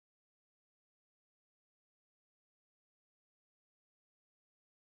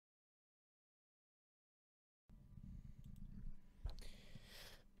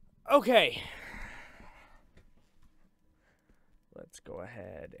Okay. Let's go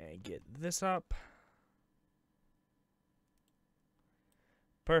ahead and get this up.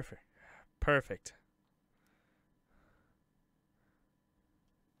 Perfect. Perfect.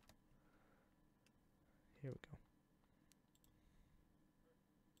 Here we go.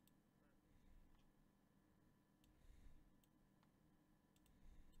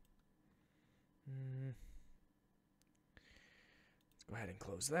 Let's go ahead and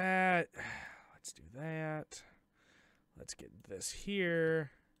close that. Let's do that. Let's get this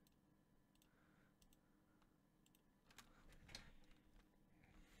here.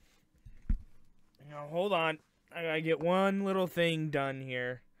 Now, hold on. I gotta get one little thing done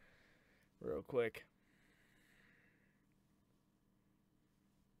here real quick.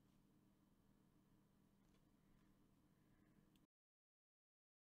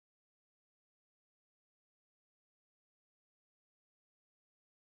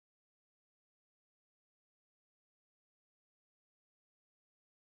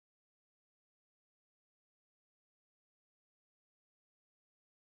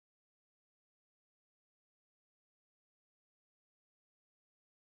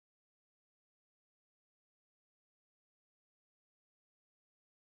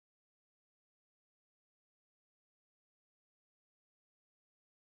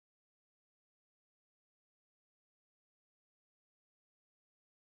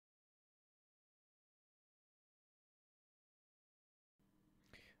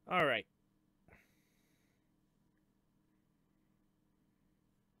 All right.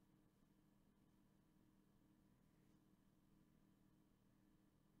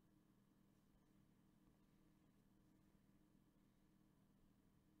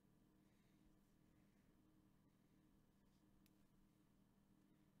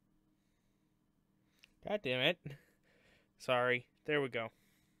 God damn it. Sorry. There we go.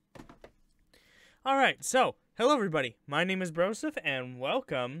 All right. So, hello everybody. My name is Broseph, and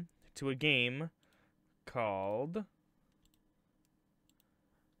welcome to a game called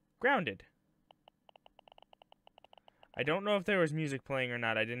Grounded. I don't know if there was music playing or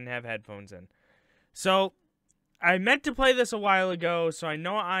not. I didn't have headphones in. So, I meant to play this a while ago, so I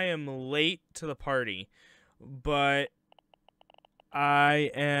know I am late to the party, but I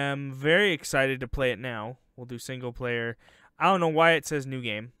am very excited to play it now. We'll do single player. I don't know why it says new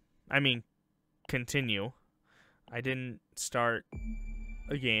game. I mean, continue. I didn't start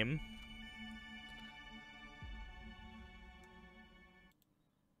a game.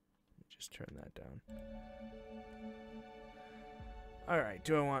 Just turn that down. Alright,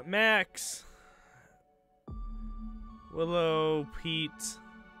 do I want Max? Willow, Pete,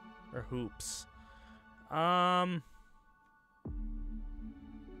 or Hoops?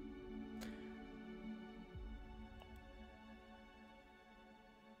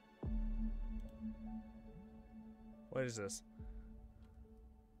 What is this?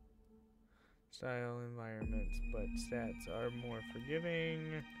 Style, environments, but stats are more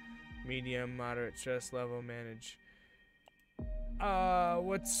forgiving. Medium, moderate stress level, manage.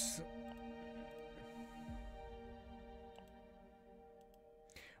 What's...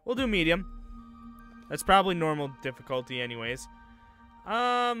 We'll do medium. That's probably normal difficulty anyways.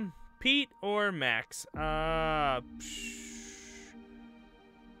 Pete or Max? I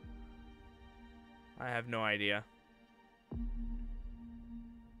have no idea.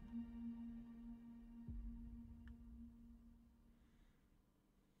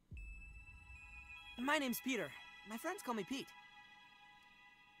 My name's Peter. My friends call me Pete.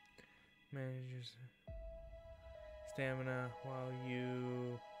 Manages stamina while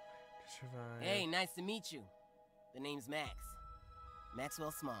you survive. Hey, nice to meet you. The name's Max.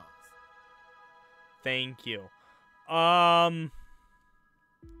 Maxwell Smalls. Thank you.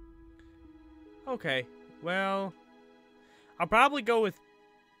 Okay. Well, I'll probably go with...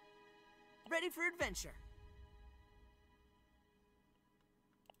 Ready for adventure.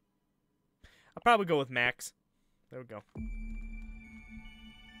 I'll probably go with Max. There we go.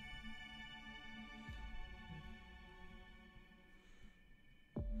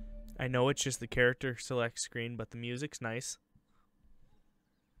 I know it's just the character select screen, but the music's nice.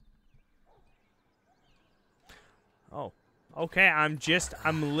 Oh. Okay, I'm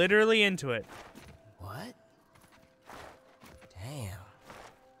literally into it. What? Damn.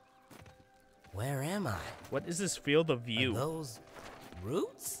 Where am I? What is this field of view? Are those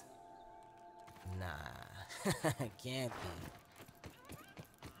roots? Nah, can't be.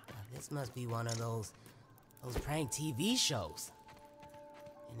 This must be one of those prank TV shows.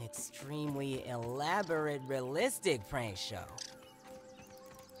 An extremely elaborate, realistic prank show.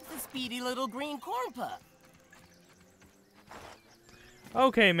 The speedy little green corn pup.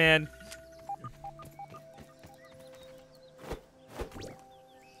 Okay, man.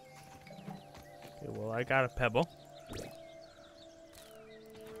 Okay, well, I got a pebble.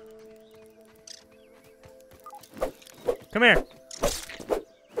 Come here.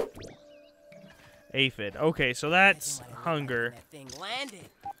 Aphid. Okay, so that's hunger. That thing landed.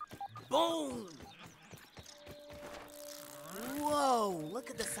 Boom! Whoa, look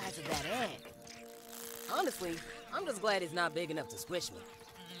at the size of that ant. Honestly, I'm just glad it's not big enough to squish me.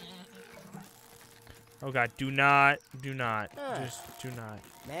 Oh god, do not. Just do not.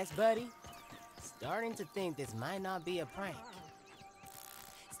 Max buddy, starting to think this might not be a prank.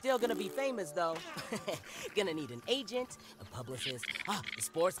 Still gonna be famous though. Gonna need an agent, a publicist, a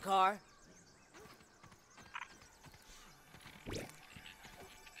sports car.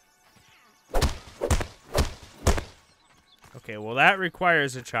 Okay, well that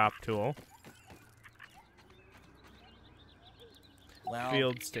requires a chop tool. Well,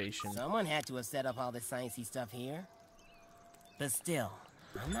 Field station. Someone had to have set up all this sciencey stuff here. But still,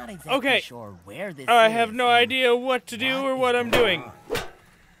 I'm not exactly sure where this is. I have no idea what to do or what I'm doing.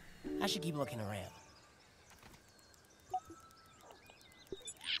 I should keep looking around.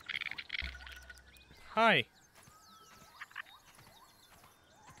 Hi.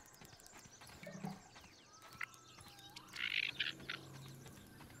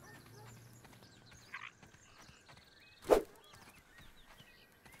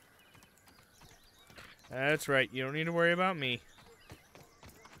 That's right, you don't need to worry about me.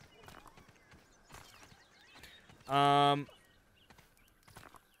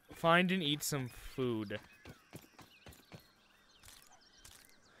 Find and eat some food.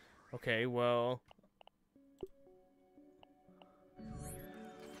 Okay, well...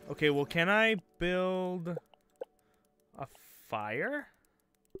 Okay, well, can I build a fire?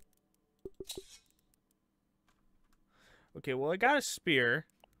 Okay, well, I got a spear.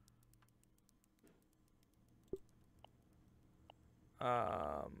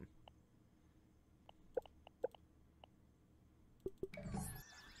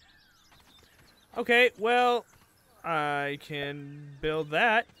 Okay, well, I can build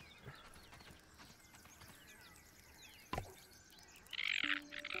that.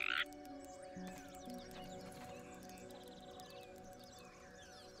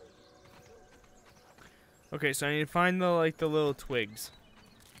 Okay, so I need to find the little twigs.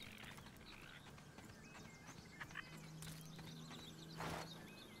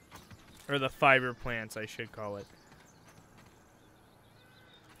 Or the fiber plants, I should call it.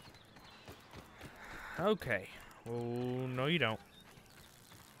 Okay. Oh, no you don't.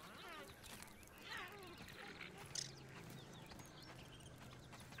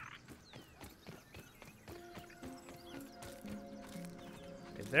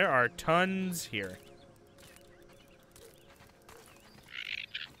 Okay, there are tons here.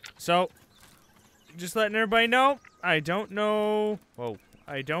 So, just letting everybody know, I don't know... Whoa.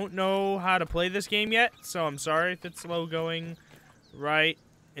 I don't know how to play this game yet, so I'm sorry if it's slow going right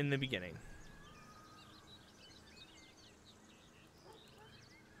in the beginning.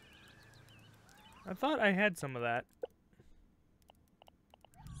 I thought I had some of that.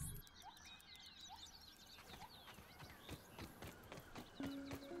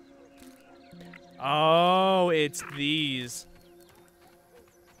 Oh, it's these.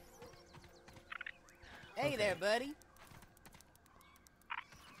 Hey there, buddy.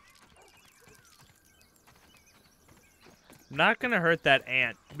 I'm not gonna hurt that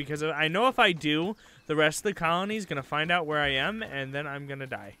ant, because I know if I do, the rest of the colony is gonna find out where I am, and then I'm gonna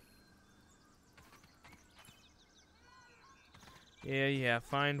die. Yeah,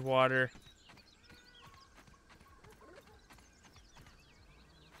 find water.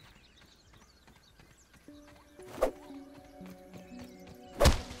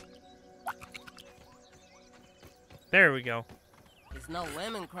 There we go. It's no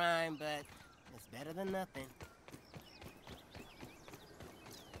lemon crime, but it's better than nothing.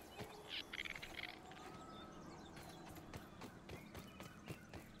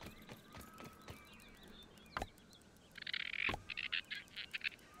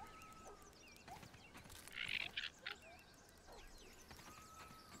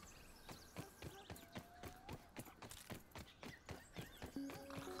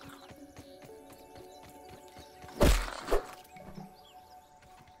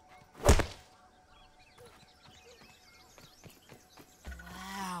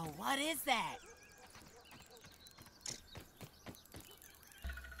 What is that?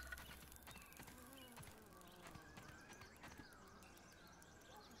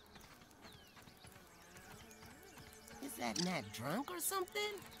 Is that gnat drunk or something?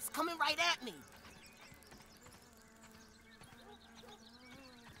 It's coming right at me.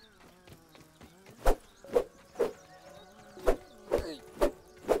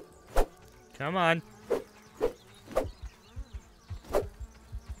 Come on.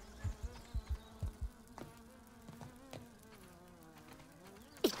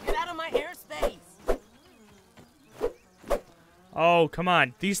 Get out of my airspace! Oh, come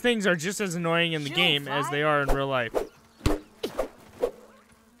on. These things are just as annoying in the game as they are in real life.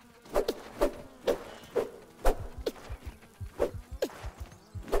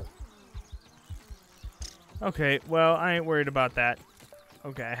 Okay, well, I ain't worried about that.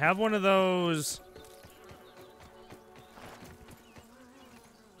 Okay, I have one of those.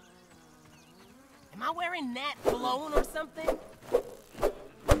 Am I wearing that cologne or something?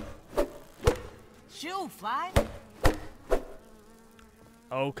 Shoot, fly!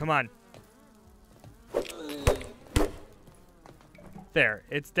 Oh, come on. There,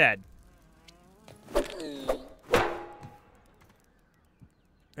 it's dead.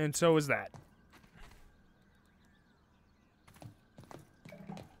 And so is that.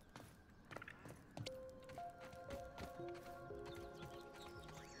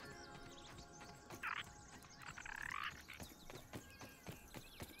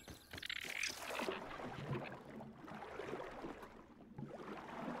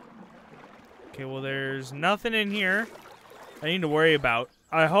 Okay, well, there's nothing in here I need to worry about.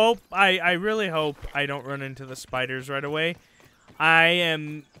 I really hope I don't run into the spiders right away. I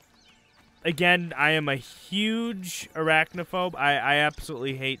am a huge arachnophobe. I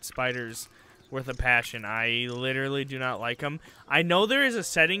absolutely hate spiders with a passion. I literally do not like them. I know there is a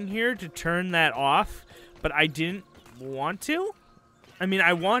setting here to turn that off, but I didn't want to. I mean,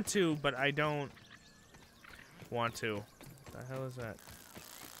 I want to, but I don't want to. What the hell is that?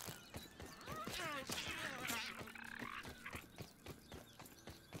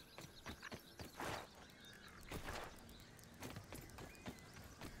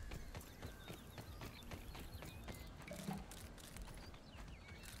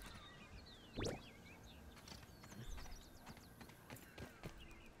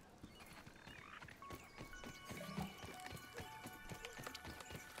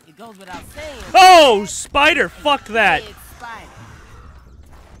 It goes without saying. Oh, spider! Fuck that! Big spider.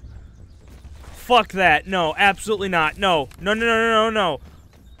 Fuck that! No, absolutely not. No, no, no, no, no, no.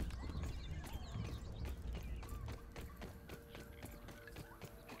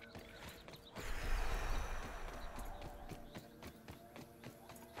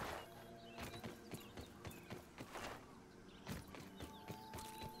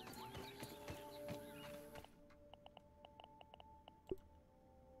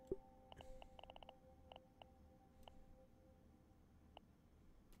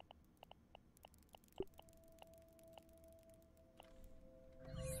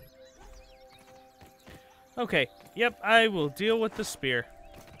 Okay, yep, I will deal with the spear.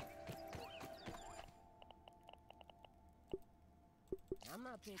 I'm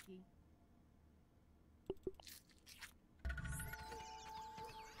not picky.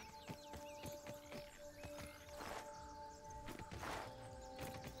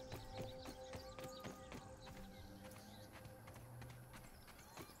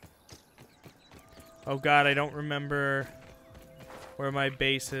 Oh god, I don't remember where my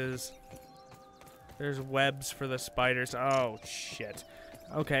base is. There's webs for the spiders. Oh, shit.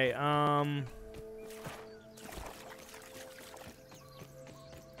 Okay,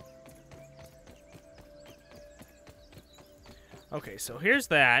 okay, so here's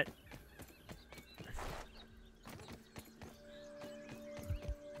that.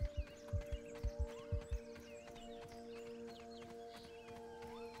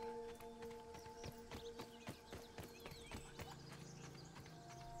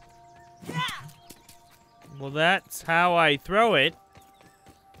 Well, that's how I throw it.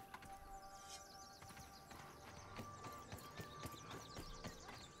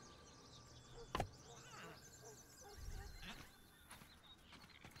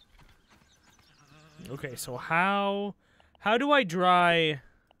 Okay, so how do I dry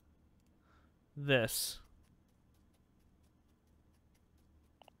this?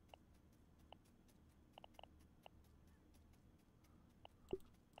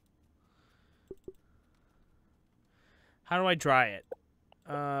 How do I dry it?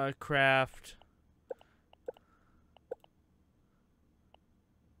 Craft.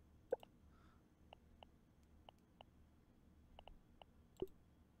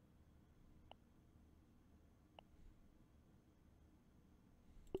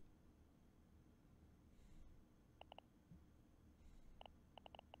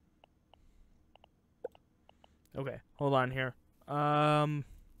 Okay, hold on here.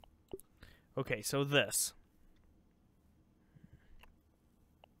 Okay, so this.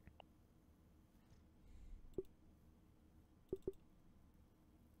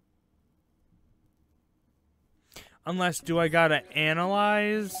 Unless, do I gotta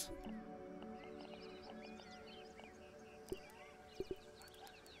analyze?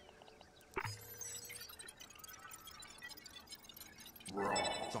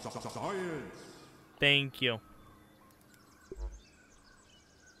 Science. Thank you.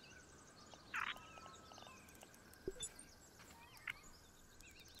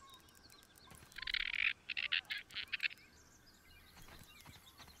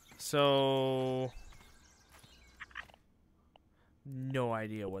 So, no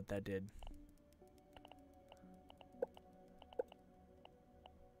idea what that did.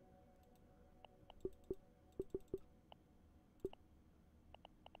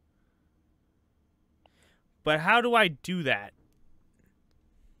 But how do I do that?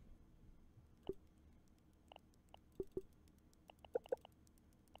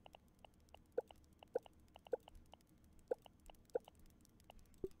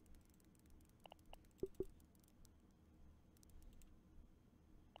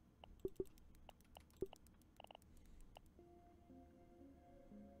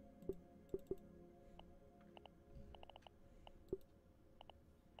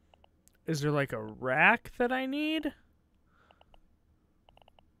 Is there like a rack that I need?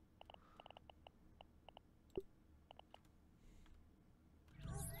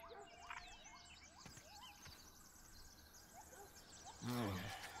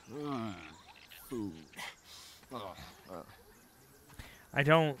 Food. I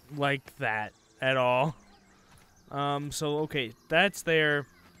don't like that at all. So okay, that's there.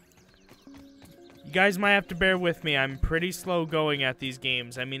 You guys might have to bear with me. I'm pretty slow going at these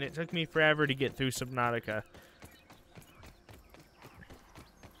games. I mean, it took me forever to get through Subnautica.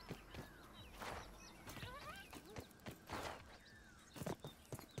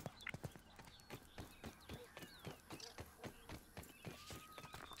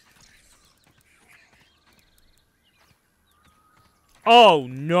 Oh,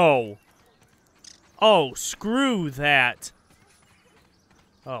 no. Oh, screw that.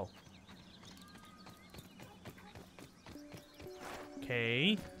 Oh.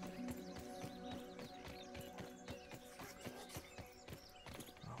 Okay.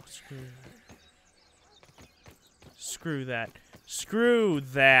 Oh, screw that. Screw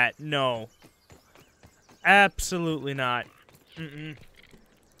that. No. Absolutely not.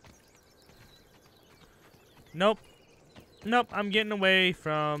 Nope. Nope, I'm getting away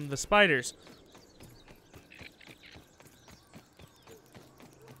from the spiders.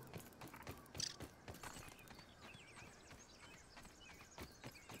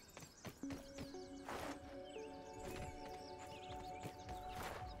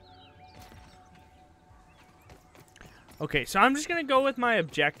 Okay, so I'm just going to go with my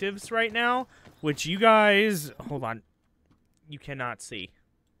objectives right now, which you guys... Hold on. You cannot see.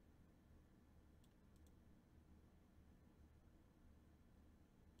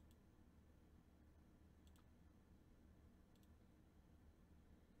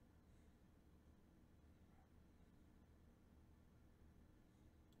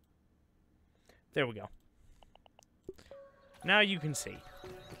 There we go. Now you can see.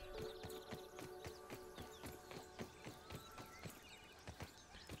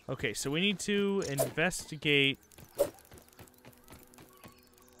 Okay, so we need to investigate.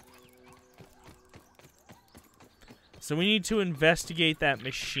 So we need to investigate that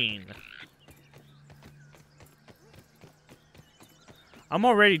machine. I'm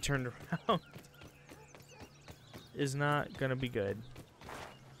already turned around. Is not gonna be good.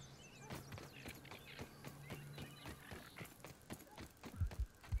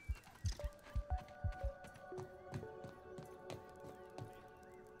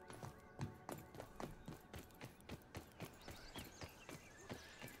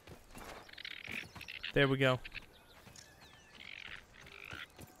 There we go.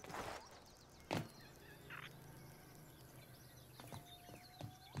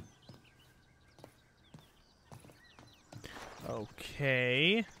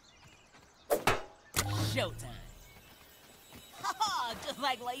 Okay. Showtime. Haha, just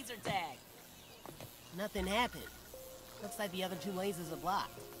like laser tag. Nothing happened. Looks like the other two lasers are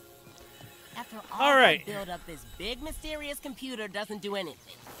blocked. After all right. build up, this big mysterious computer doesn't do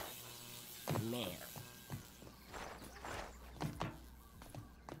anything. Man.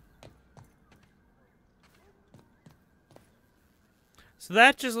 So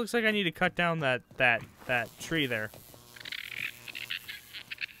that just looks like I need to cut down that tree there.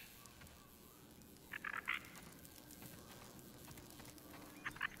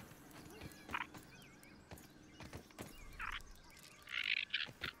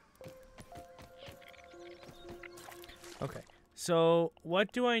 Okay. So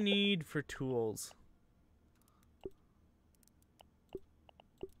what do I need for tools?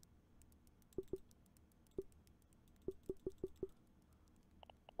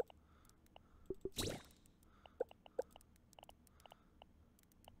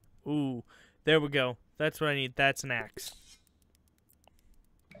 Ooh, there we go. That's what I need. That's an axe.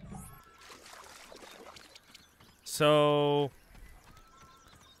 So,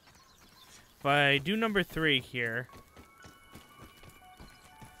 if I do number 3 here.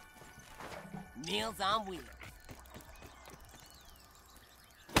 Meals on wheels.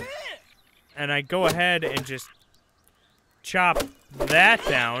 And I go ahead and just chop that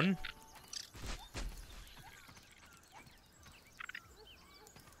down.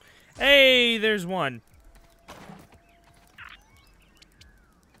 Hey, there's one.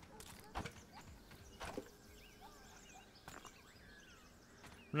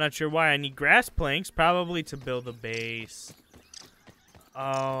 I'm not sure why I need grass planks, probably to build a base.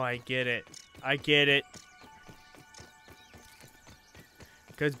 Oh, I get it. I get it.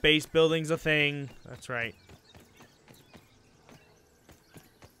 Because base building's a thing. That's right.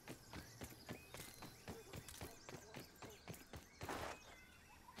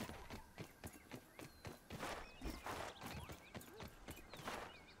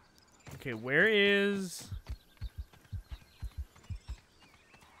 Okay, where is...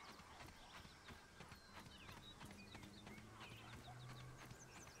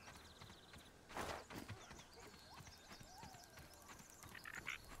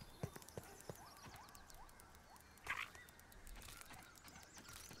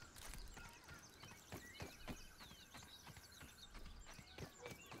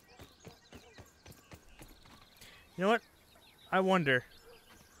 You know what? I wonder.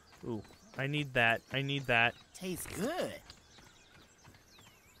 Ooh, I need that. I need that. Tastes good.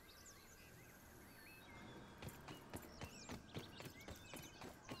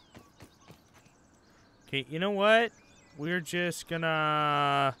 Okay, you know what? We're just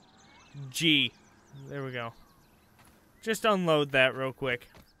gonna... G. There we go. Just unload that real quick.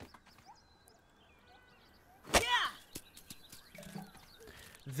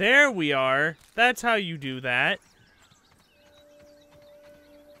 There we are. That's how you do that.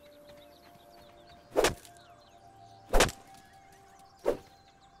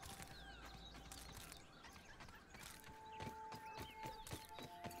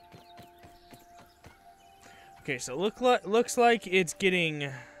 Okay, so looks like it's getting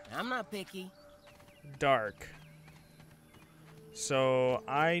I'm not picky. dark. So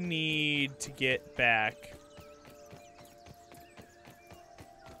I need to get back.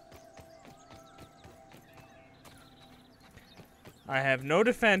 I have no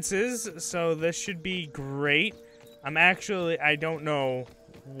defenses, so this should be great. I don't know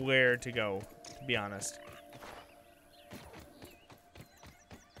where to go, to be honest.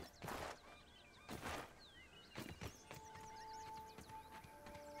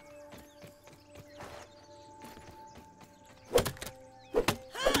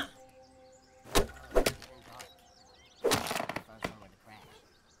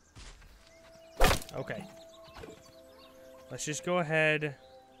 Okay. Let's just go ahead.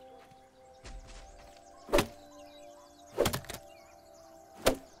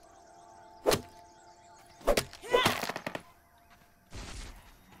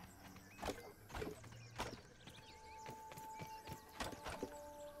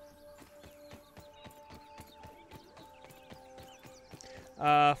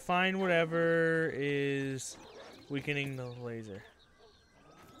 Find whatever is weakening the laser.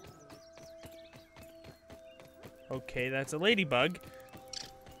 Okay, that's a ladybug.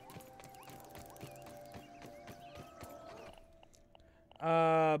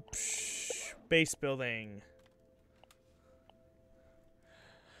 Base building.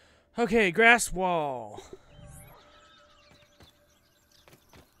 Okay, grass wall.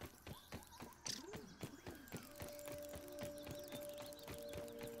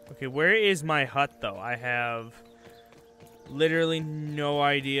 Okay, where is my hut, though? I have literally no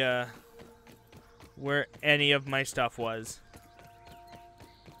idea where any of my stuff was.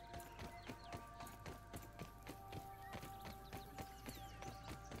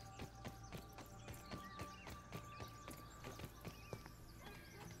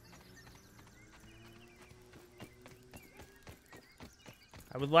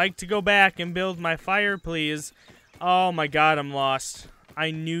 I would like to go back and build my fire, please. Oh my god, I'm lost. I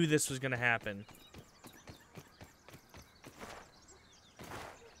knew this was gonna happen.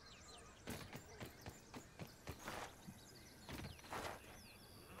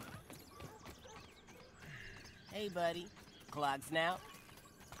 Hey, buddy. Clogs now.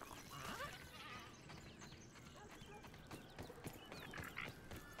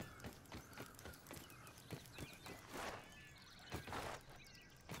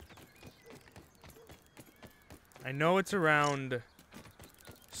 I know it's around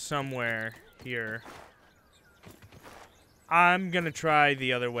somewhere here. I'm gonna try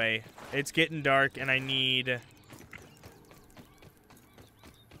the other way. It's getting dark, and I need...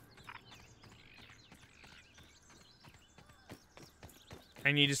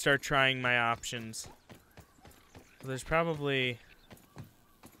 to start trying my options. There's probably...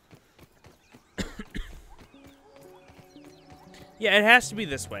 Yeah, it has to be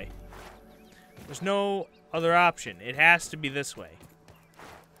this way. There's no other option. It has to be this way.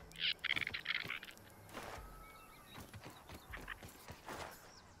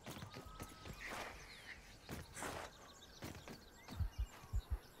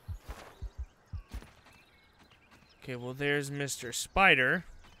 Okay, well, there's Mr. Spider.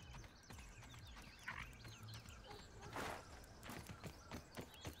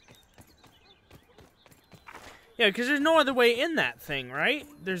 Yeah, because there's no other way in that thing, right?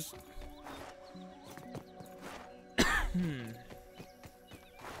 There's...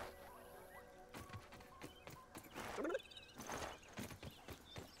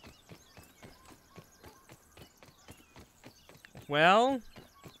 Well...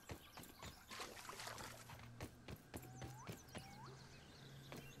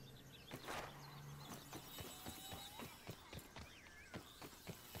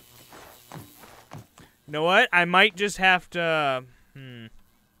 You know what? I might just have to...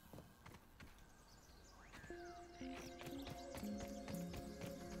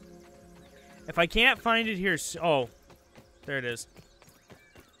 If I can't find it here... Oh. There it is.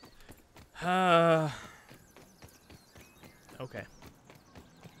 Okay.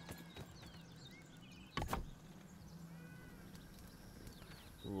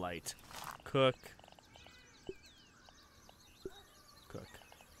 Light. Cook. Cook.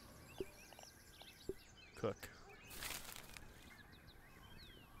 Cook.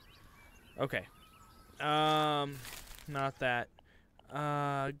 Okay. Not that.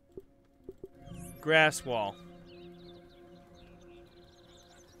 Grass wall.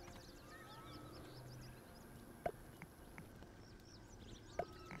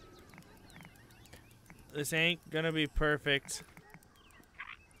 This ain't gonna be perfect.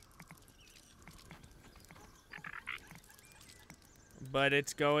 But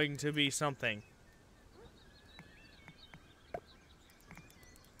it's going to be something.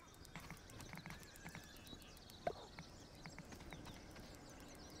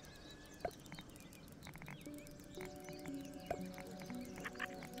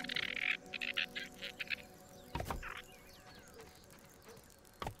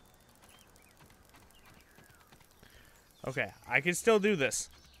 Okay, I can still do this.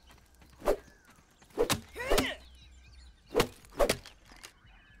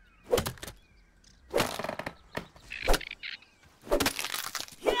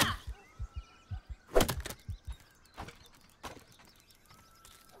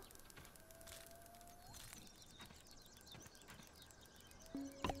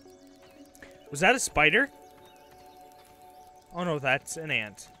 Was that a spider? Oh no, that's an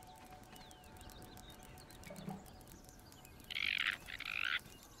ant.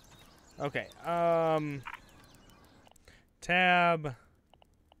 Okay, tab.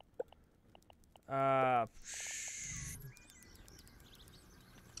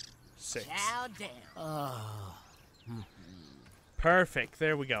 Six. Chow down. Oh. Perfect,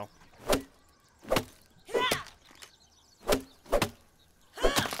 there we go.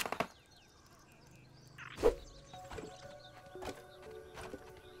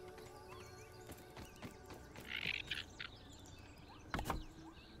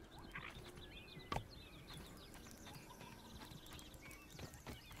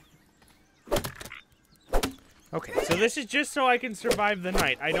 Okay, so this is just so I can survive the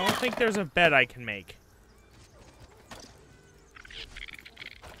night. I don't think there's a bed I can make.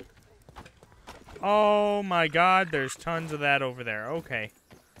 Oh my god, there's tons of that over there. Okay.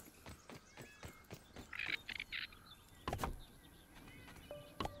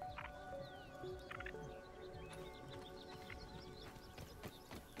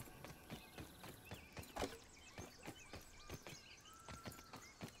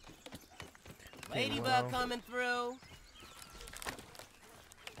 Ladybug coming through.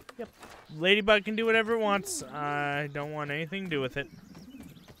 Yep. Ladybug can do whatever it wants. I don't want anything to do with it.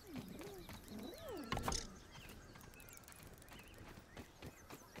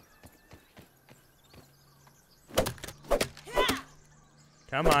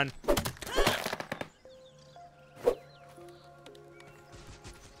 Come on.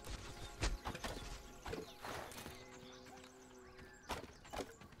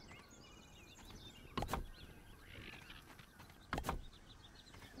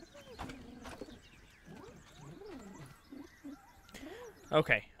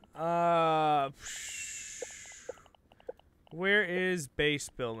 Okay. Where is base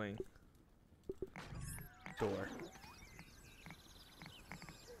building? Door.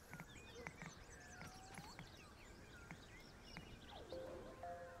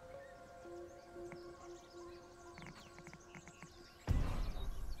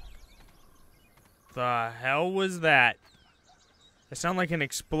 The hell was that? It sounded like an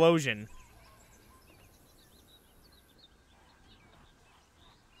explosion.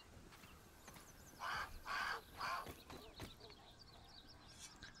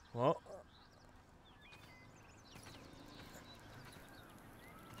 Well,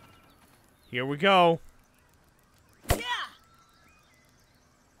 here we go. Yeah.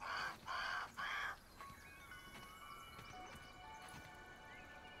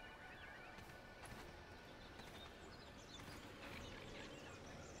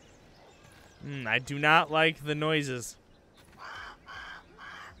 I do not like the noises.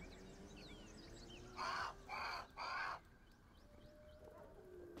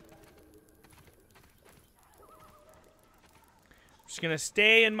 Just gonna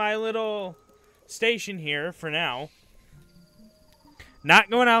stay in my little station here for now. Not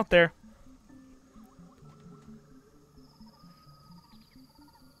going out there.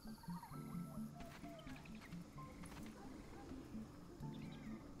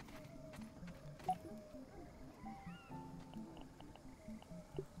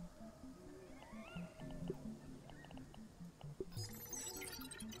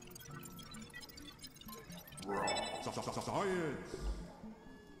 Science!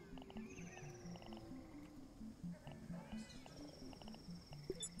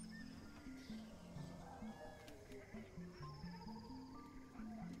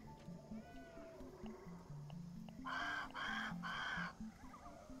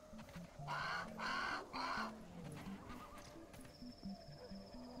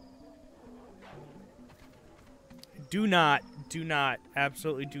 Do not,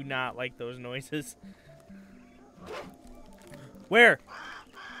 absolutely do not like those noises. Where?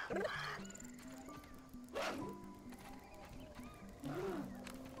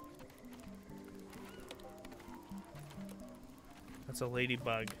 That's a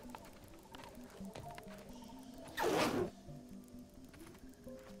ladybug.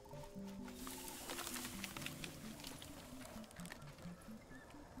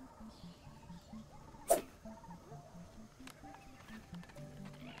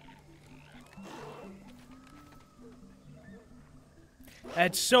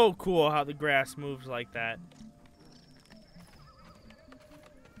 That's so cool how the grass moves like that.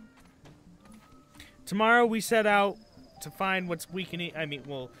 Tomorrow we set out to find what's weakening. I mean,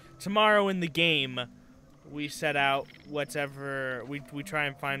 well, tomorrow in the game we set out whatever. We try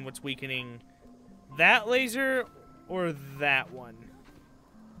and find what's weakening that laser or that one.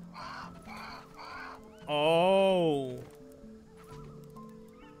 Oh.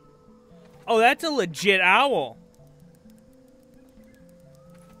 Oh, that's a legit owl.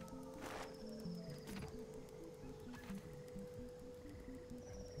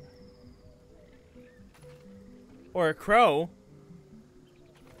 Or a crow.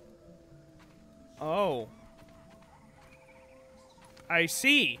 Oh. I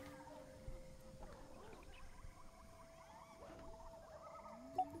see.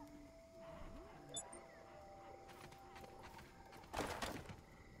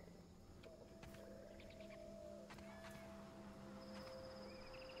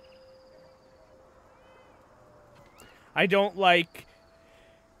 I don't like...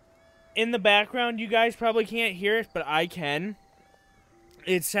 In the background, you guys probably can't hear it, but I can.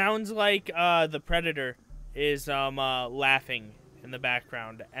 It sounds like the Predator is laughing in the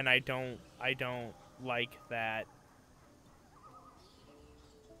background, and I don't like that.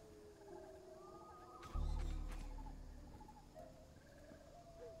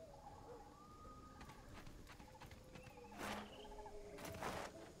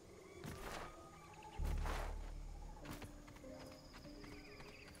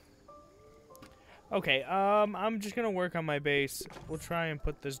 Okay, I'm just gonna work on my base. We'll try and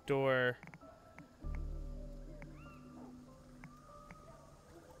put this door...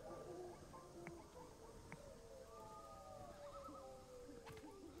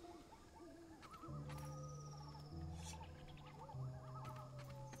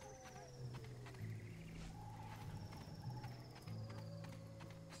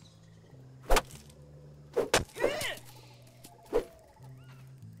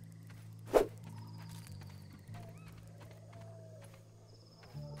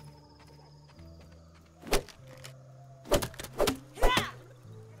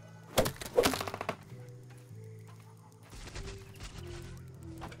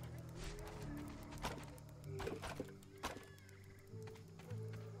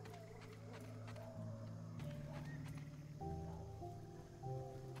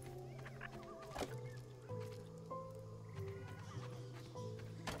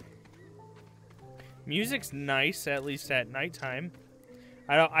 Music's nice, at least at nighttime.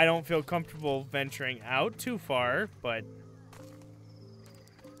 I don't feel comfortable venturing out too far, but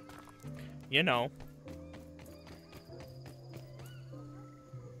you know.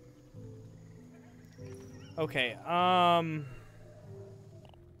 Okay,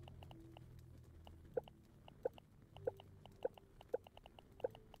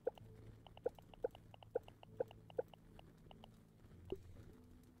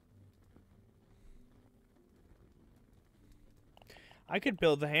 I could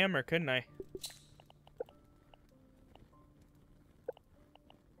build the hammer, couldn't I?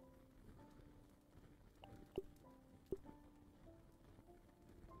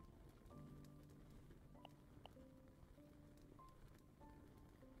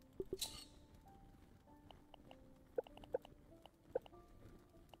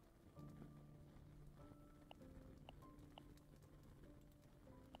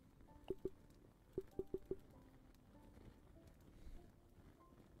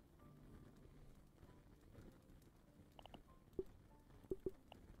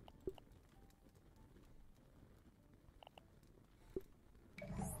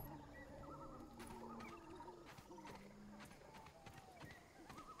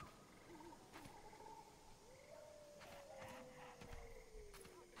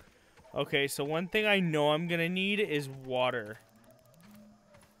 Okay, so one thing I know I'm gonna need is water.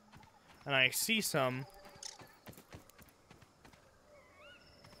 And I see some.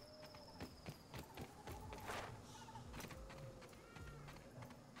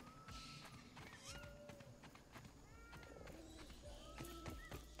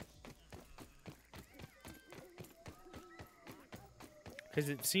 Because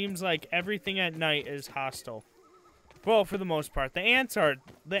it seems like everything at night is hostile. Well, for the most part. The ants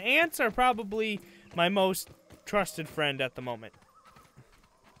are probably my most trusted friend at the moment.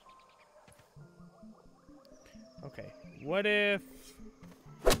 Okay, what if...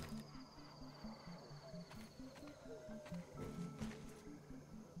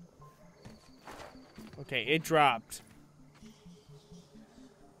 Okay, it dropped.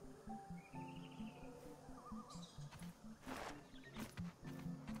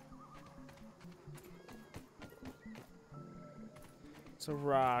 It's a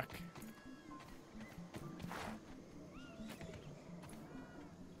rock.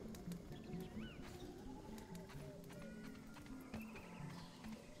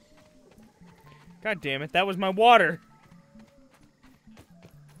 God damn it, that was my water.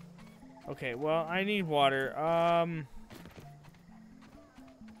 Okay, well, I need water.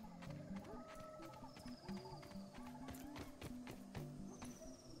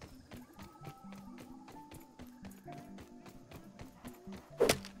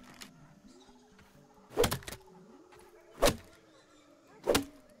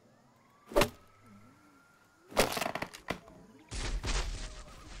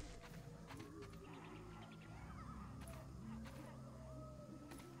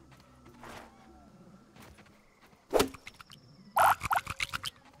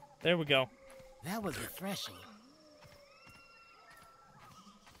 There we go. That was refreshing.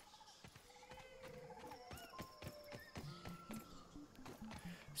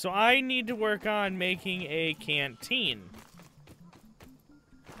 So I need to work on making a canteen.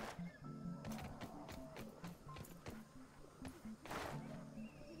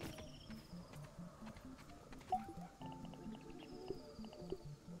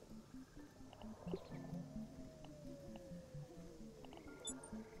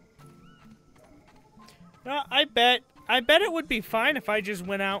 I bet it would be fine if I just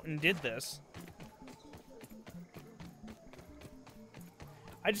went out and did this.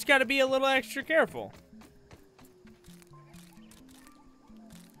 I just gotta be a little extra careful.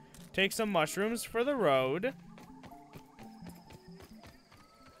 Take some mushrooms for the road.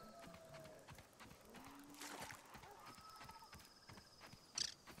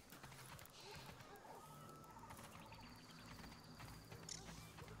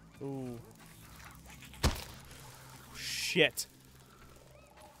 Ooh. Shit.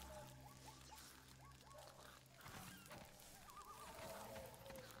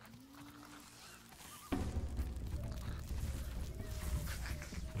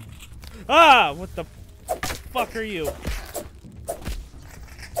 Ah! What the fuck are you?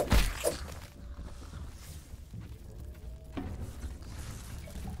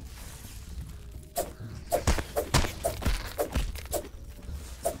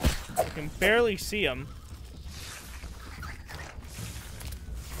 I can barely see him.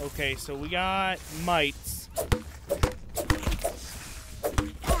 Okay, so we got mites.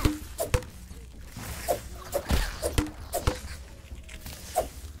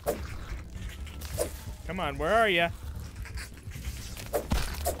 on, where are you?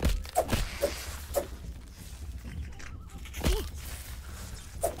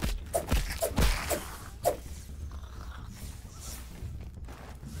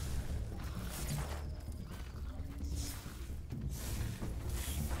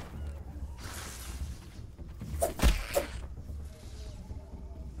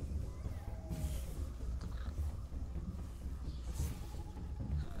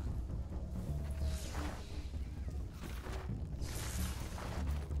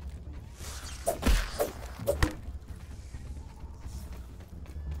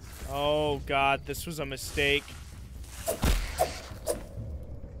 Oh God, this was a mistake.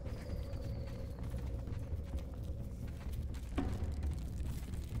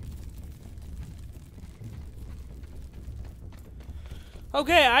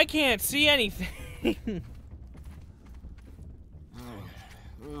 Okay, I can't see anything.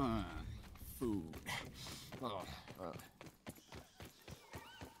 Food.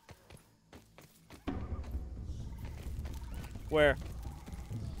 Where?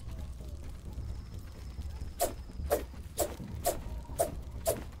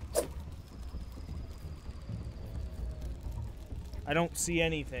 I don't see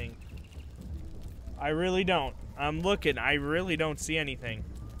anything. I really don't. I'm looking. I really don't see anything.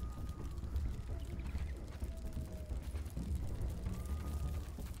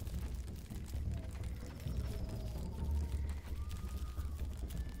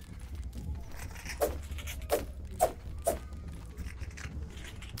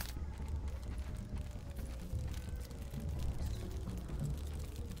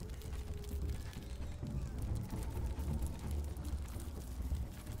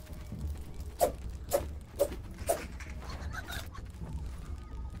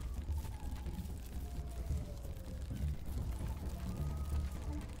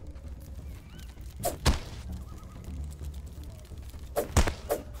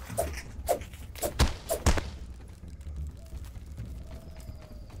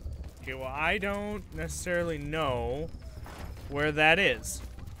 Okay, well, I don't necessarily know where that is.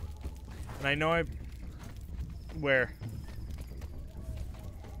 And I know where?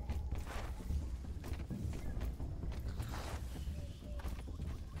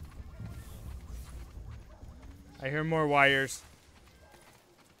 I hear more wires.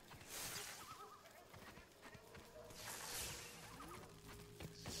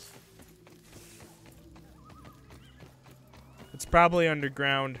 It's probably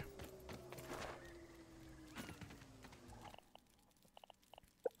underground.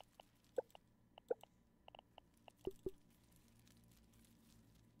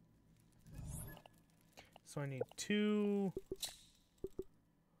 So I need 2.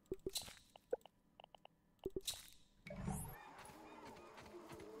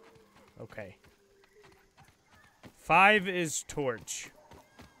 Okay. 5 is torch.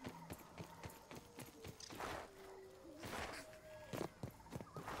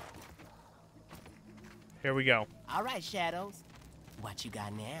 Here we go. All right, Shadows. What you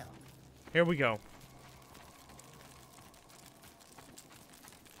got now? Here we go.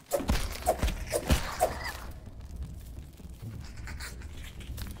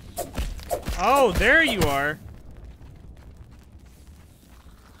 Oh, there you are.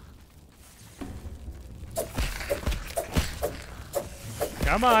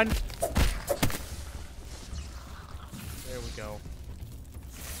 Come on. There we go.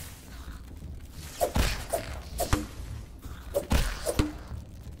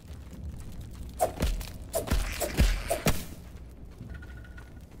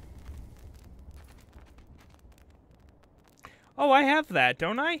 Oh, I have that,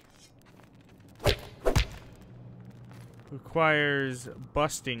 don't I? Requires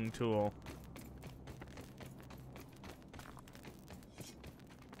busting tool.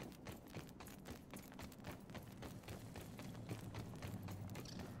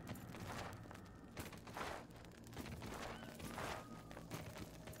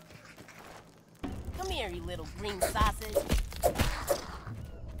 Come here, you little green sausage.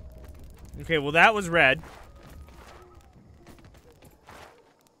 Okay, well that was red.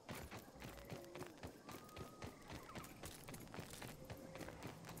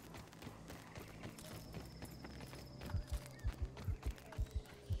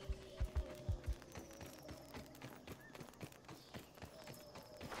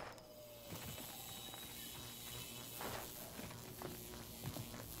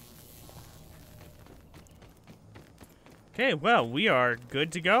 Okay, well, we are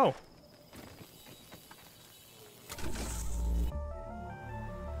good to go.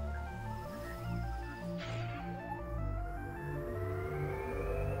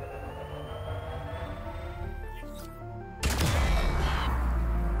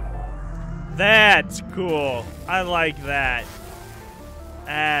 That's cool. I like that.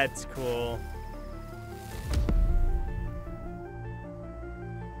 That's cool.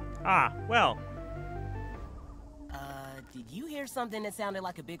 Ah, well. Did you hear something that sounded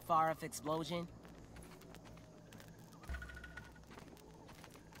like a big far-off explosion?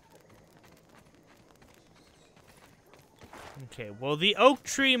 Okay, well, the oak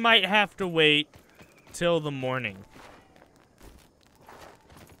tree might have to wait till the morning.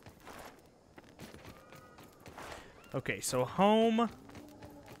 Okay, so home.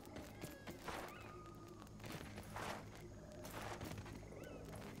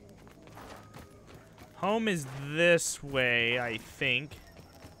 Home is this way, I think.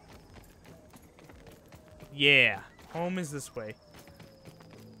 Yeah, home is this way.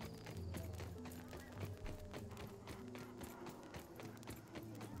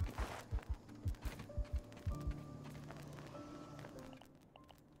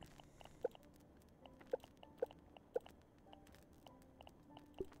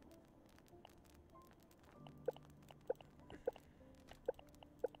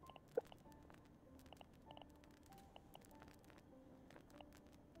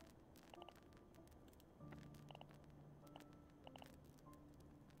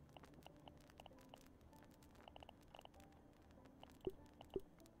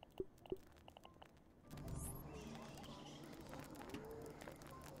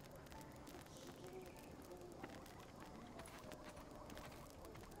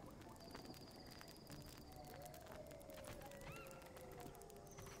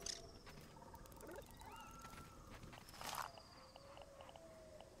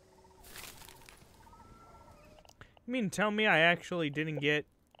 You mean tell me I actually didn't get...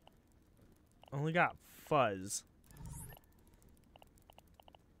 Only got fuzz.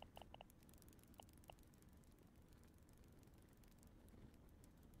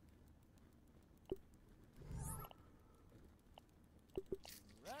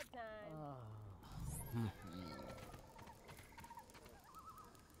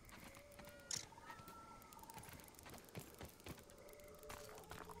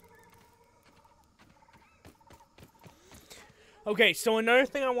 Okay, so another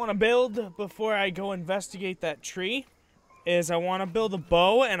thing I want to build before I go investigate that tree is I want to build a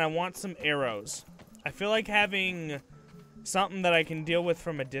bow and I want some arrows. I feel like having something that I can deal with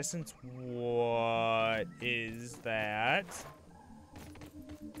from a distance. What is that?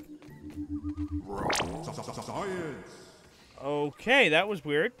 Science. Okay, that was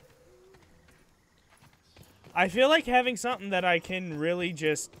weird. I feel like having something that I can really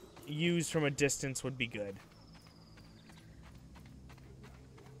just use from a distance would be good.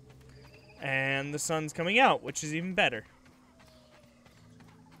 And the sun's coming out, which is even better.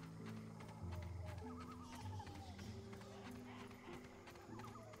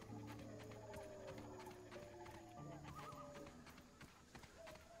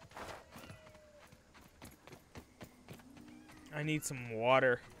 I need some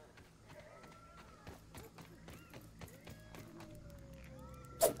water.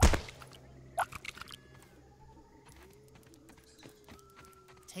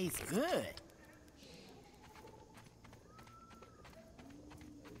 Tastes good.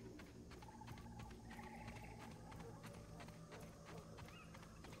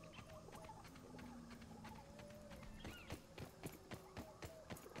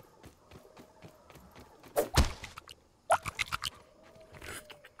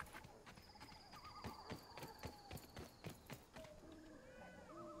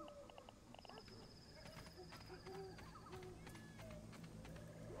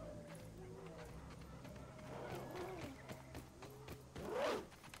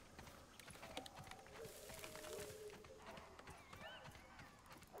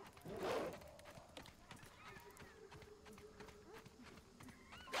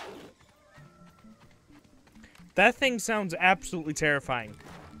 That thing sounds absolutely terrifying.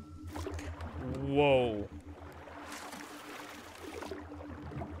 Whoa.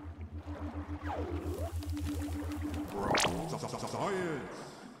 Science.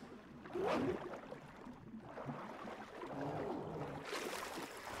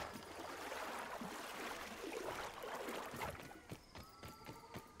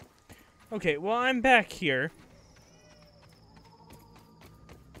 Okay, well, I'm back here.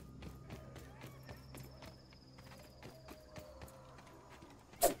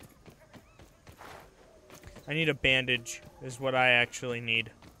 I need a bandage, is what I actually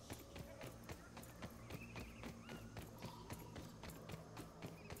need.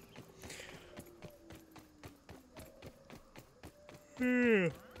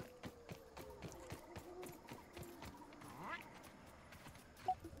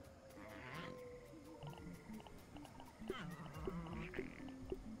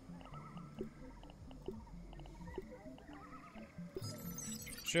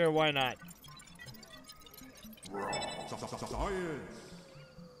 Sure, why not? Science.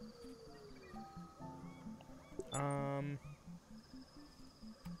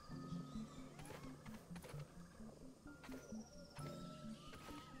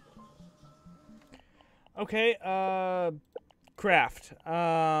 Okay, craft.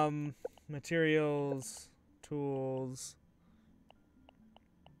 Materials, tools.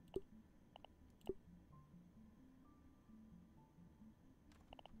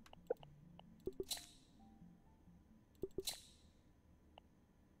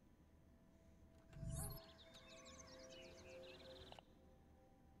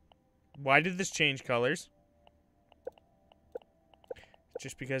 Why did this change colors?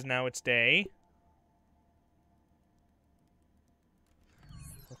 Just because now it's day.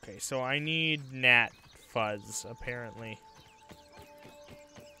 Okay, so I need gnat fuzz, apparently.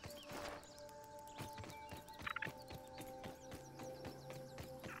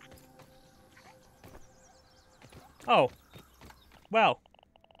 Oh. Well.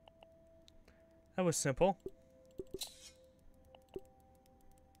 That was simple.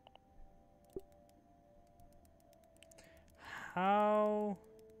 How...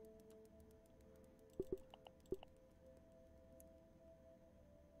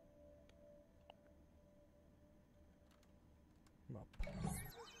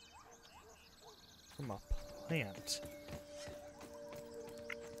 From a plant.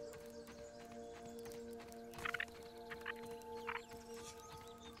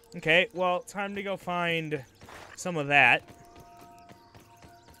 Okay, well, time to go find some of that.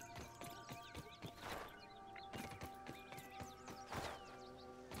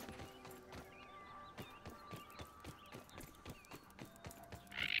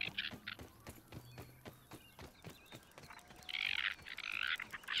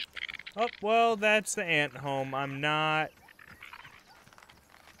 Oh, well, that's the ant home. I'm not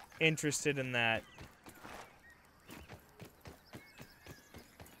interested in that.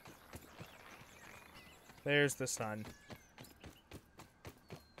 There's the sun.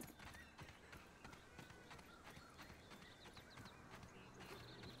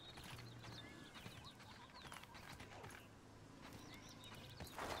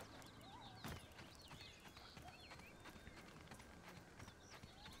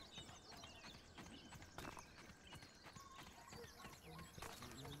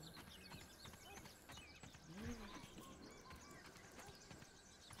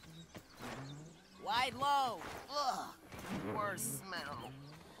 Wide low. Ugh. Worst smell.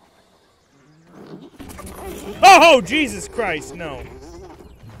 Oh, Jesus Christ, no.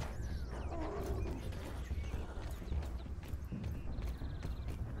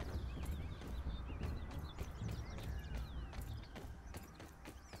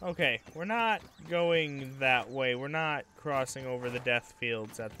 Okay, we're not going that way. We're not crossing over the death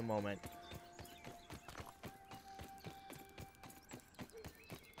fields at the moment.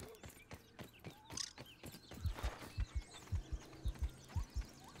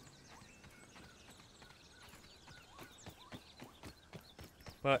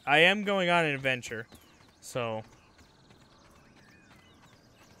 But I am going on an adventure, so...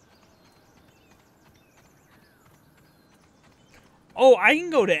 Oh, I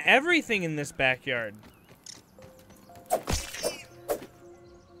can go to everything in this backyard.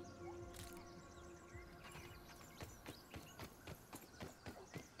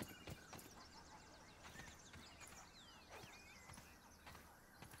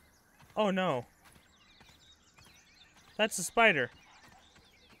 Oh, no. That's a spider.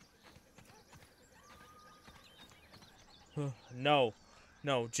 No.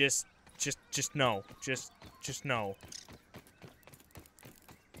 No, just no. Just no.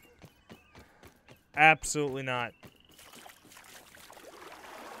 Absolutely not.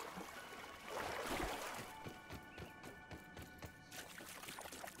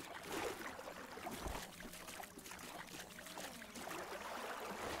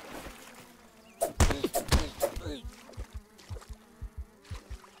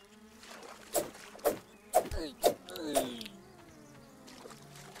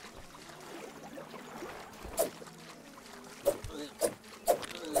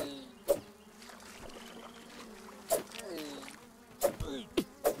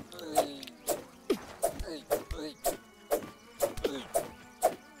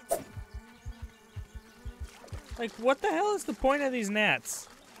 Like, what the hell is the point of these gnats?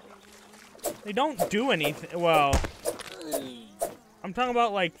 They don't do anything. Well, I'm talking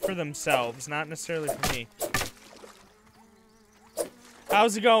about, like, for themselves, not necessarily for me.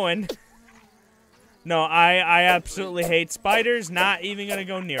 How's it going? No, I absolutely hate spiders. Not even gonna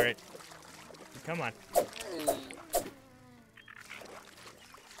go near it. Come on.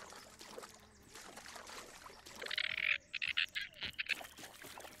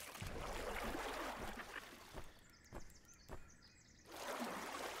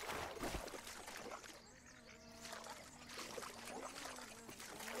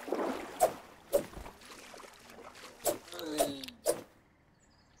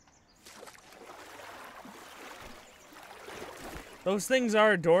 Those things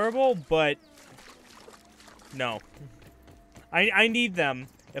are adorable, but no. I need them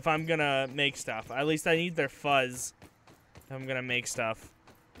if I'm gonna make stuff. At least I need their fuzz if I'm gonna make stuff.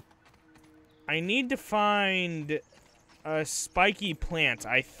 I need to find a spiky plant,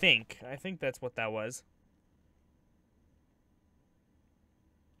 I think. I think that's what that was.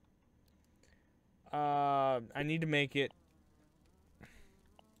 I need to make it.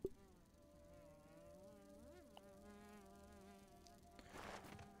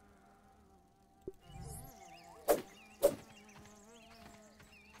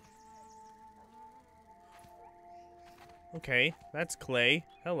 Okay, that's clay.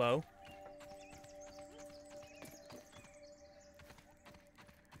 Hello.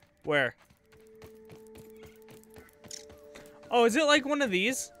 Where? Oh, is it like one of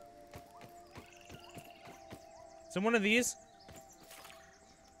these? Is it one of these?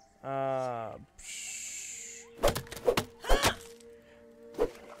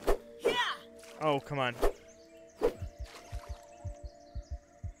 Oh, come on.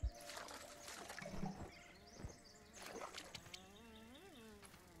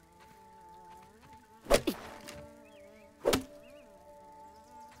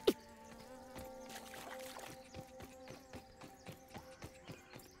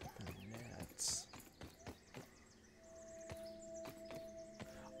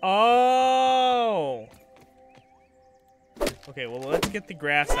 Oh! Okay, well, let's get the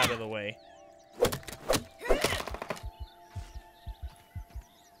grass out of the way.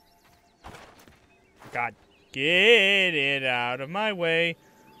 God, get it out of my way.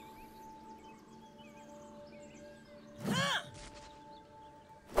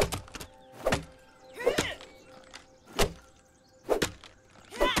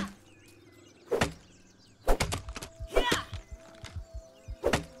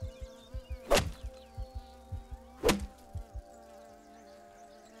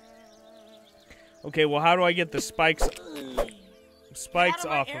 Okay, well, how do I get the spikes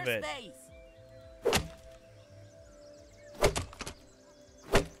off of it?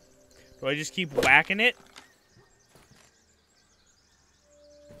 Do I just keep whacking it?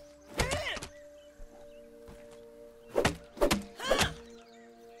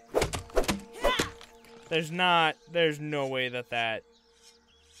 There's no way that.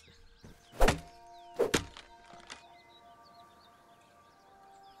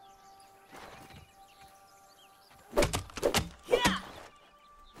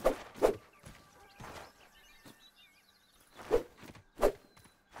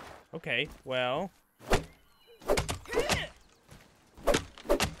 Okay, well. You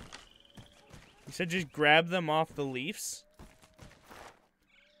said just grab them off the leaves?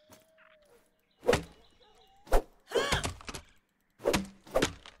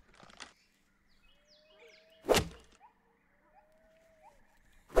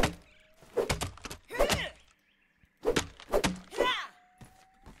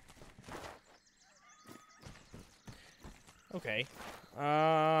 Okay.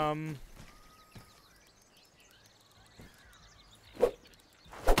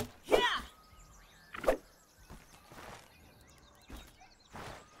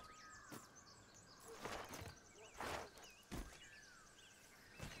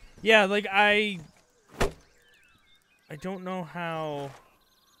 Yeah, like I don't know how.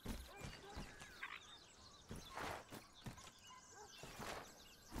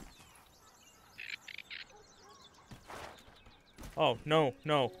 Oh, no,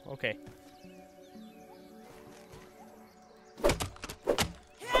 no. Okay.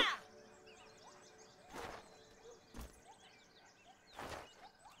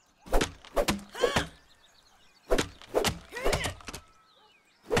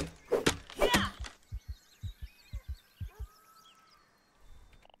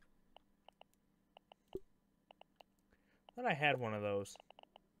 I thought I had one of those.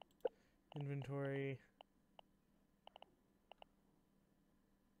 Inventory.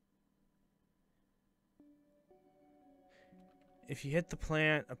 If you hit the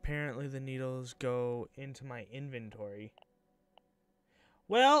plant, apparently the needles go into my inventory.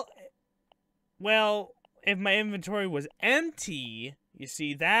 Well, if my inventory was empty, you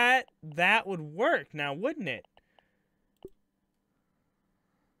see, that would work now, wouldn't it?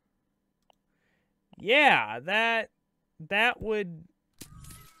 Yeah, that would.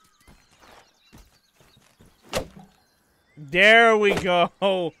 There we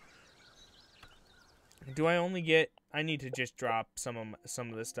go. Do I only get? I need to just drop some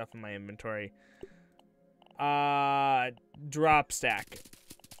of this stuff in my inventory. Drop stack.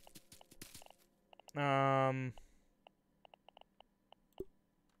 You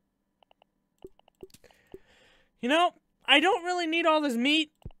know, I don't really need all this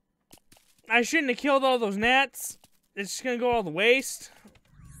meat. I shouldn't have killed all those gnats. It's just gonna go all the waste.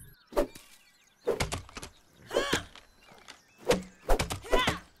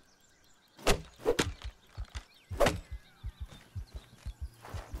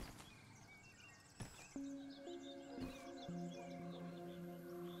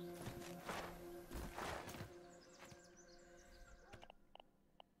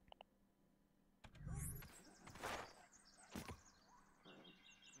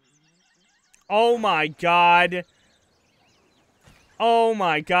 Oh my god. Oh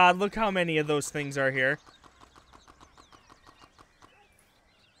my god, look how many of those things are here.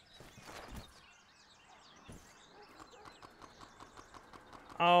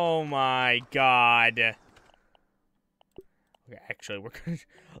 Oh my god. Okay, actually, we're gonna...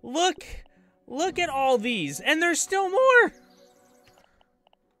 Look at all these, and there's still more!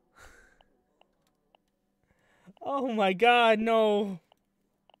 Oh my god, no.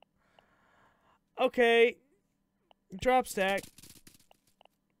 Okay. Drop stack.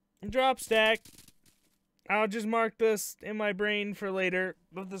 Drop stack. I'll just mark this in my brain for later,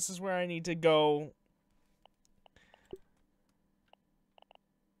 but this is where I need to go.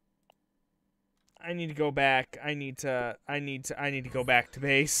 I need to go back. I need to go back to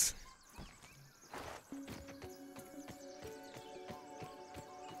base.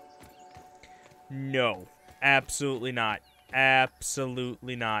 No. Absolutely not.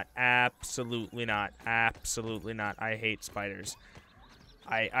 Absolutely not. Absolutely not. Absolutely not. I hate spiders.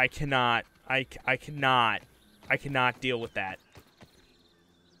 I cannot deal with that.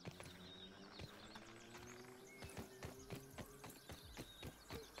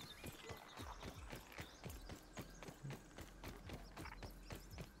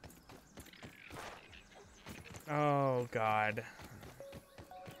 Oh god.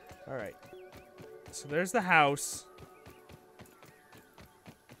 All right. So there's the house.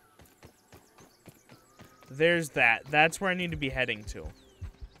 There's that. That's where I need to be heading to.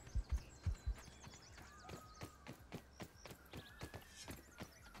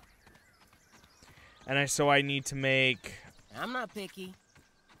 And so I need to make... I'm not picky.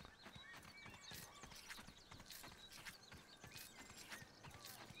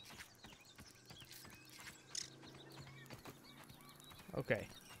 Okay.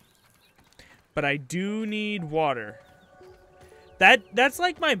 But I do need water. That's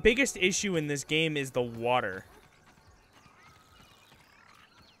like my biggest issue in this game is the water.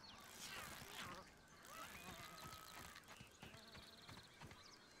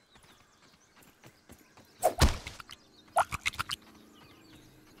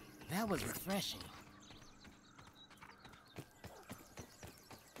 That was refreshing.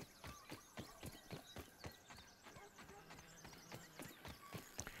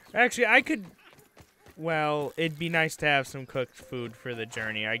 Actually, I could... Well, it'd be nice to have some cooked food for the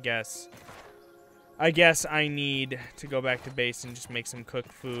journey, I guess. I guess I need to go back to base and just make some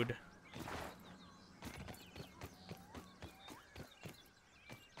cooked food.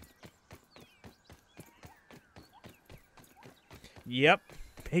 Yep,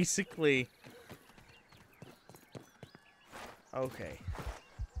 basically. Okay.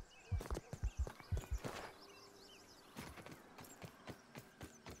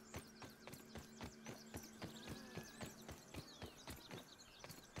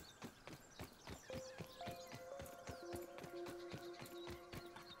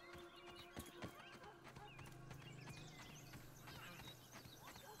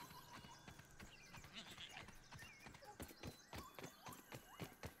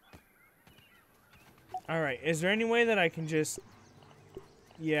 Alright, is there any way that I can just...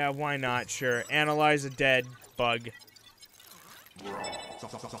 Yeah, why not? Sure. Analyze a dead bug.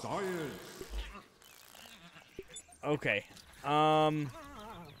 Science. Okay.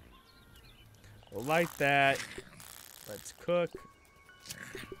 We'll light that. Let's cook.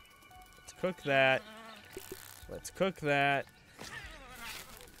 Let's cook that. Let's cook that.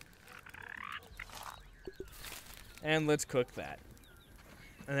 And let's cook that.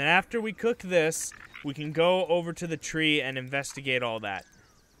 And then after we cook this, we can go over to the tree and investigate all that.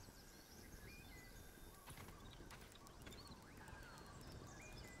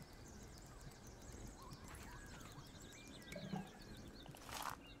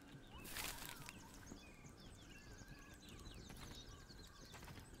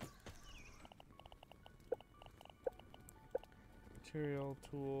 Material,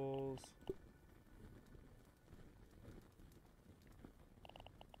 tools.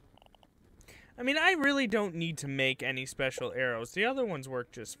 I mean, I really don't need to make any special arrows. The other ones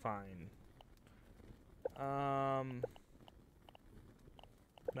work just fine. No,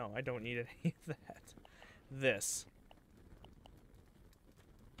 I don't need any of that. This.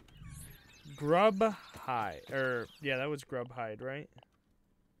 Grub hide. Yeah, that was grub hide, right?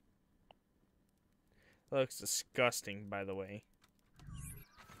 That looks disgusting, by the way.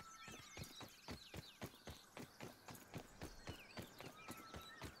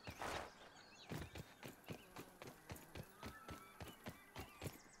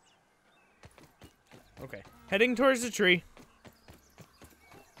 Okay, heading towards the tree.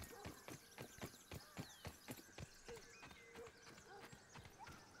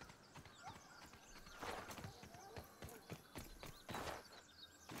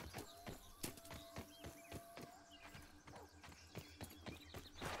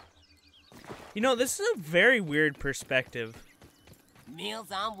 You know, this is a very weird perspective.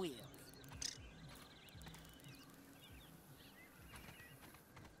 Meals on wheels.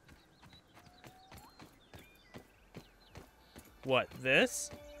 What,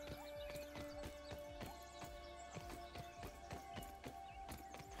 this?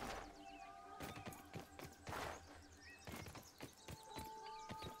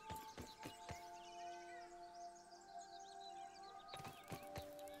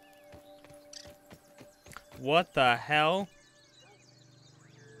 What the hell?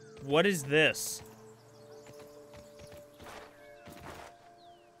 What is this?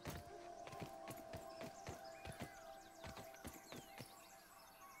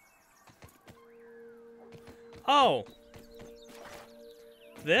 Oh.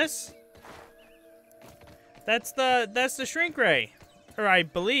 This? That's the shrink ray. Or I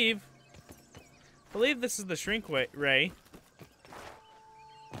believe this is the shrink ray.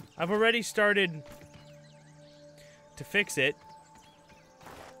 I've already started to fix it.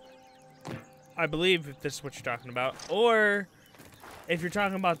 I believe if this is what you're talking about. Or if you're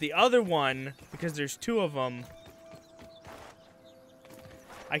talking about the other one, because there's two of them.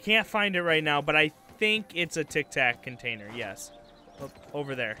 I can't find it right now, but I think it's a Tic Tac container. Yes.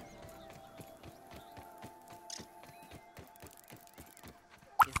 Over there.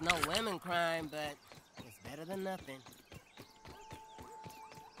 It's no women crime, but it's better than nothing.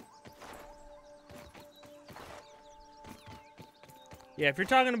 Yeah, if you're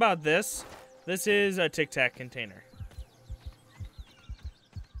talking about this is a Tic Tac container.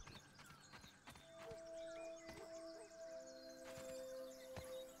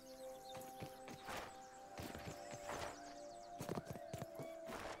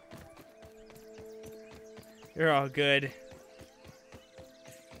 You're all good.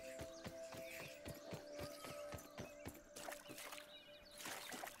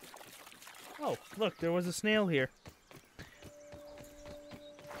 Oh, look, there was a snail here.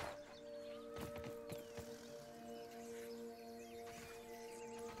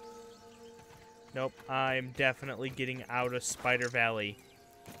 Nope, I'm definitely getting out of Spider Valley.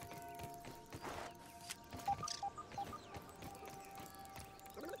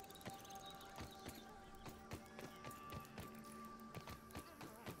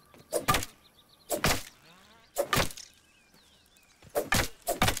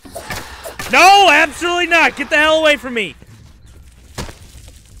 No, absolutely not! Get the hell away from me!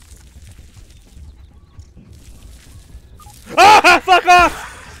 Ah! Fuck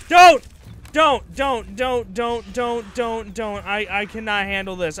off! Don't! Don't. I cannot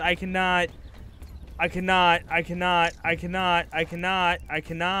handle this. I cannot. I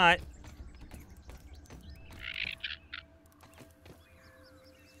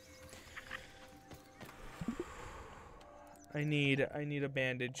need a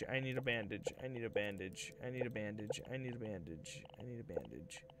bandage. I need a bandage.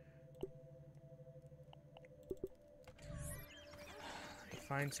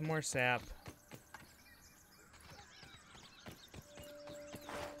 Find some more sap.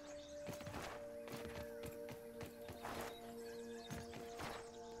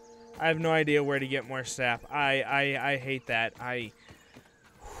 I have no idea where to get more sap. I hate that. I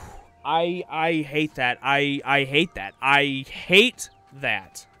hate that. I hate that. I hate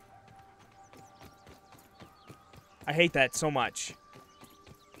that. I hate that so much.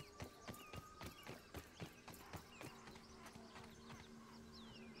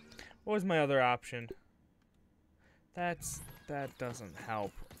 What was my other option? That doesn't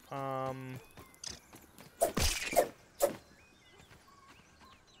help.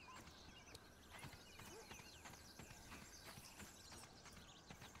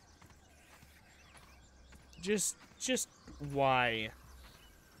 Just why?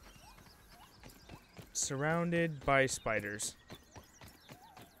 Surrounded by spiders.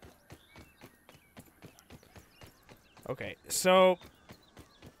 Okay, so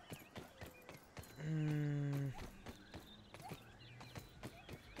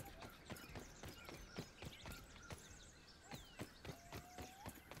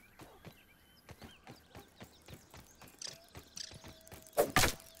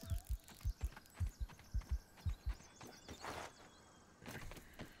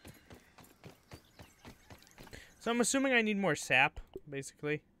So I'm assuming I need more sap,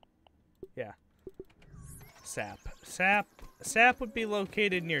 basically. Yeah. Sap. Sap would be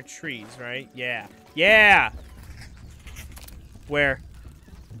located near trees, right? Yeah. Yeah! Where?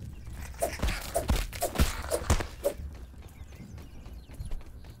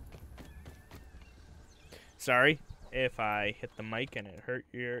 Sorry if I hit the mic and it hurt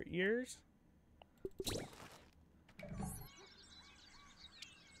your ears.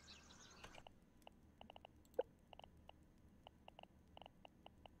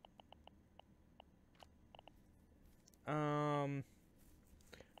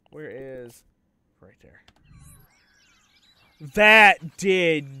 Where is... Right there. That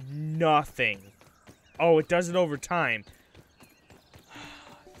did nothing. Oh, it does it over time.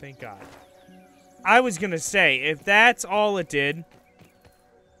 Thank God. I was gonna say, if that's all it did...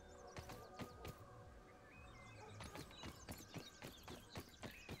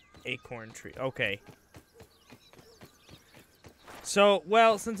 Acorn tree. Okay. So,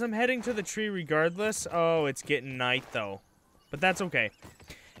 well, since I'm heading to the tree regardless... Oh, it's getting night, though. But that's okay.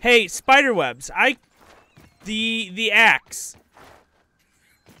 Hey, spider webs. The axe.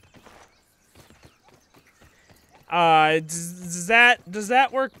 Does that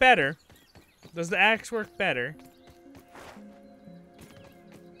work better? Does the axe work better?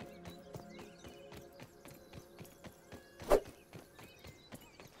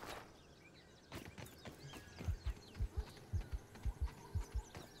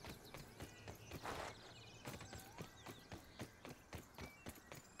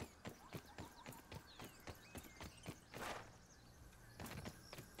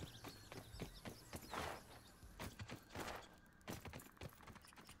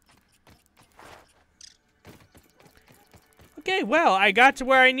 Okay, well, I got to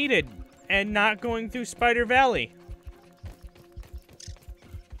where I needed, and not going through Spider Valley.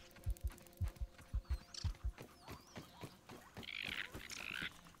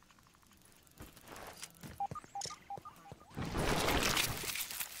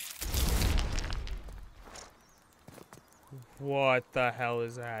 What the hell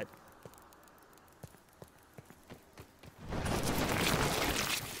is that?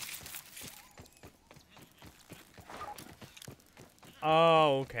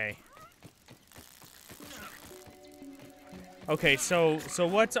 Oh, okay. Okay, so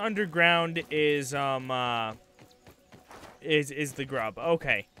what's underground is the grub.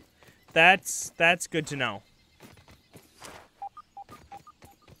 Okay. That's good to know.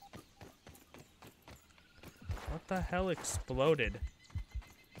 What the hell exploded?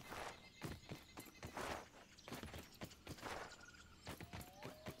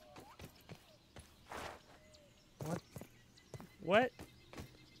 What?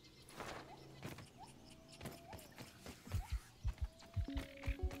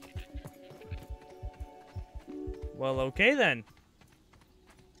 Well, okay then.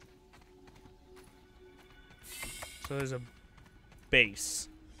 So there's a base.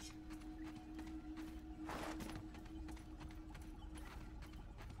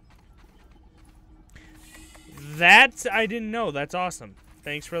 That I didn't know. That's awesome.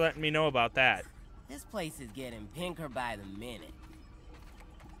 Thanks for letting me know about that. This place is getting pinker by the minute.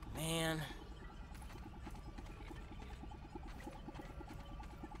 Man.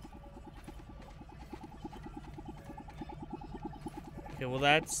 Okay, well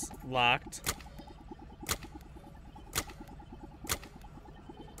that's locked.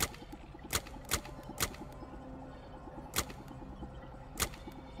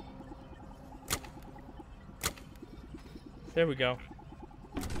 There we go.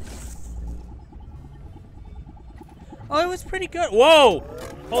 Oh, it was pretty good. Whoa!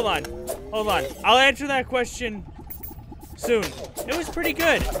 Hold on. Hold on. I'll answer that question soon. It was pretty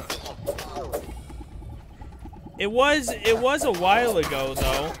good. It was a while ago,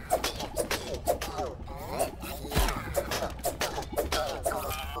 though.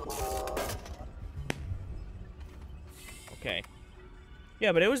 Okay.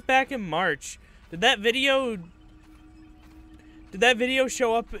 Yeah, but it was back in March. Did that video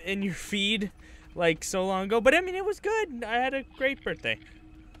show up in your feed like so long ago? But I mean, it was good. I had a great birthday.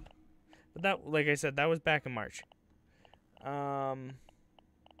 But that, like I said, that was back in March.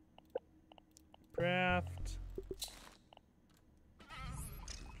 Craft.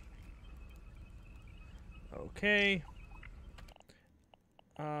 Okay.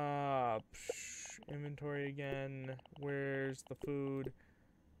 Inventory again. Where's the food?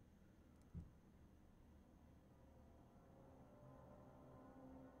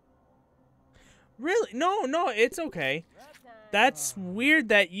 Really? No, it's okay. That's weird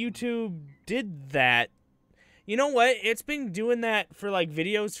that YouTube did that. You know what? It's been doing that for like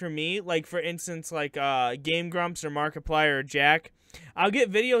videos for me. Like for instance, like Game Grumps or Markiplier or Jack. I'll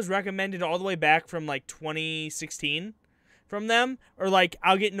get videos recommended all the way back from like 2016 from them, or like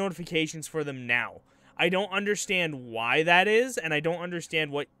I'll get notifications for them now. I don't understand why that is, and I don't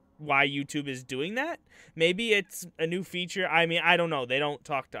understand why YouTube is doing that. Maybe it's a new feature. I mean, I don't know. They don't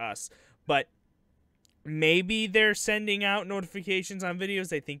talk to us, but maybe they're sending out notifications on videos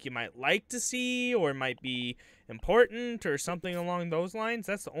they think you might like to see or might be important or something along those lines.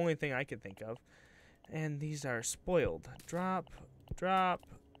 That's the only thing I could think of. And these are spoiled. Drop, drop,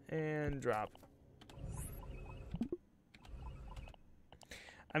 and drop.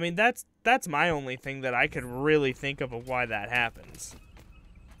 I mean, that's my only thing that I could really think of why that happens.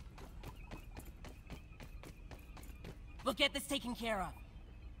 We'll get this taken care of.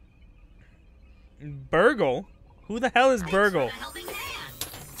 Burgle? Who the hell is Burgle?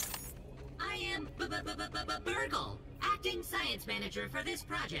 I am Burgle, acting science manager for this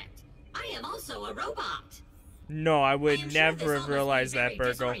project. I am also a robot. No, I would never have realized that,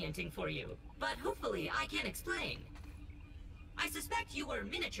 Burgle. Disorienting for you, but hopefully I can explain. I suspect you were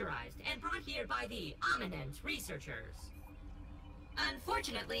miniaturized and brought here by the eminent researchers.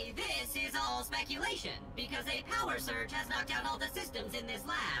 Unfortunately, this is all speculation, because a power surge has knocked out all the systems in this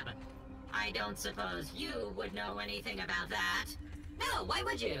lab. I don't suppose you would know anything about that. No, why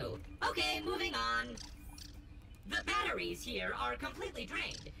would you? Okay, moving on. The batteries here are completely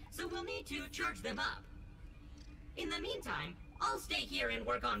drained, so we'll need to charge them up. In the meantime, I'll stay here and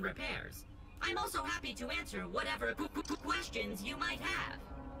work on repairs. I'm also happy to answer whatever questions you might have.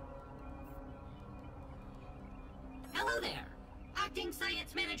 Hello there. Acting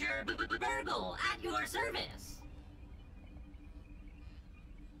Science Manager Burgle at your service.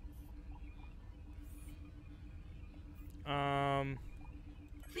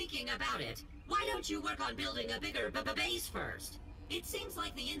 Thinking about it, why don't you work on building a bigger base first? It seems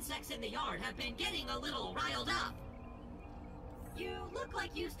like the insects in the yard have been getting a little riled up. You look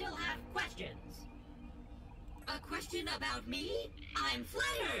like you still have questions. A question about me? I'm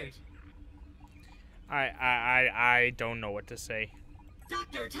flattered. I don't know what to say.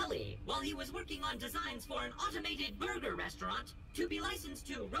 Dr. Tully, while he was working on designs for an automated burger restaurant to be licensed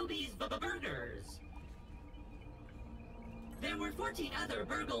to Roby's Burgers. There were 14 other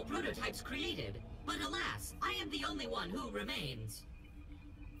Burgle prototypes created, but alas, I am the only one who remains.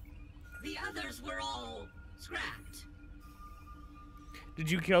 The others were all scrapped.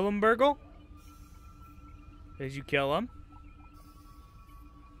 Did you kill him, Burgle? Did you kill him?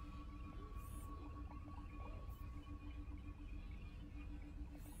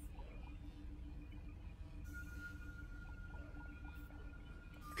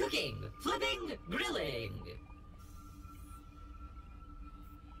 Cooking, flipping, grilling.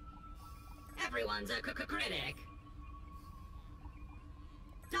 Everyone's a critic.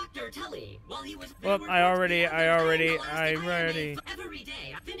 Dr. Tully, while he was Well, I already. every day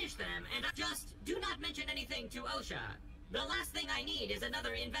I finish them and just do not mention anything to OSHA. The last thing I need is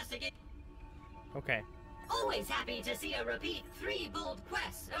another investigation. Okay. Always happy to see a repeat 3 bold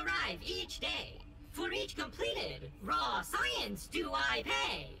quests arrive each day. For each completed, raw science do I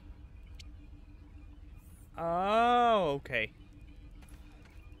pay. Oh, okay.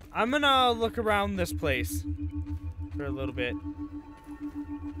 I'm gonna look around this place for a little bit.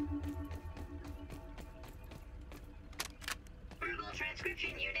 Burgle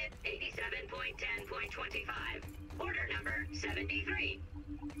Transcription Unit 87.10.25. Order number 73.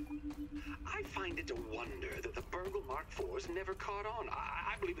 I find it a wonder that the Burgle Mark IVs never caught on.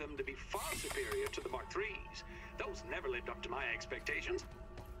 I believe them to be far superior to the Mark IIIs. Those never lived up to my expectations.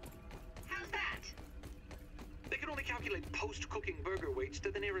 How's that? They can only calculate post-cooking burger weights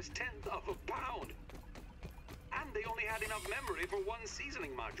to the nearest 1/10 of a pound. And they only had enough memory for one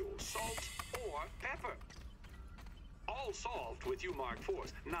seasoning module, salt or pepper. All solved with you Mark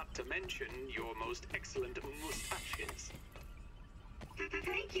IVs, not to mention your most excellent mustaches.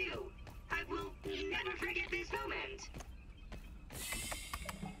 Thank you. I will never forget this moment.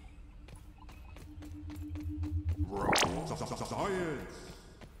 Science.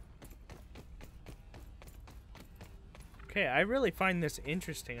 Okay, I really find this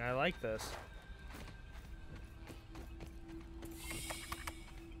interesting. I like this.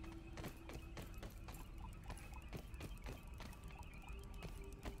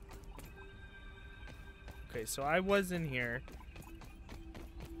 Okay, so I was in here.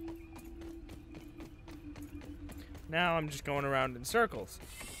 Now I'm just going around in circles.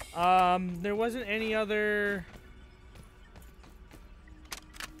 There wasn't any other...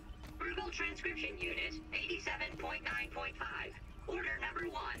 Burgle Transcription Unit 87.9.5. Order number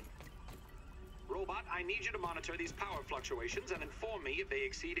 1. Robot, I need you to monitor these power fluctuations and inform me if they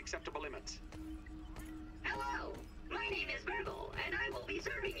exceed acceptable limits. Hello, my name is Burgle, and I will be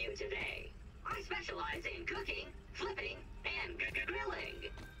serving you today. I specialize in cooking, flipping, and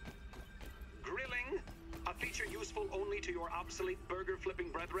grilling. Grilling? A feature useful only to your obsolete burger-flipping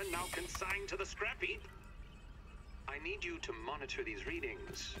brethren, now consigned to the scrap heap? I need you to monitor these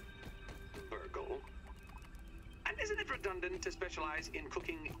readings, Burgle. And isn't it redundant to specialize in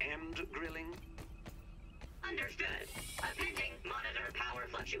cooking and grilling? Understood. Appending monitor power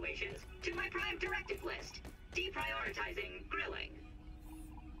fluctuations to my prime directive list. Deprioritizing grilling.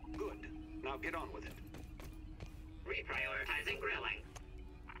 Good. Now get on with it. Reprioritizing grilling.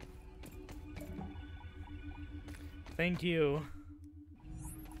 Thank you.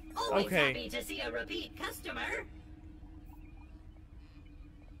 Always Okay. happy to see a repeat customer.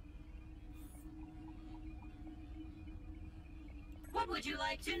 What would you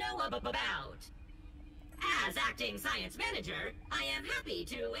like to know about? As acting science manager, I am happy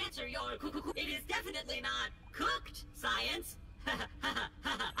to answer your It is definitely not cooked science.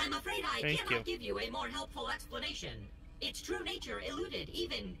 I'm afraid I Thank cannot you. give you a more helpful explanation. Its true nature eluded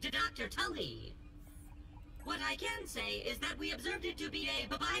even to Dr. Tully. What I can say is that we observed it to be a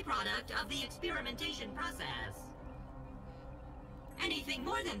byproduct of the experimentation process. Anything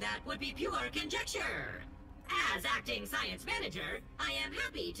more than that would be pure conjecture. As acting science manager, I am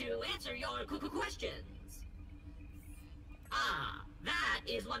happy to answer your questions. Ah, that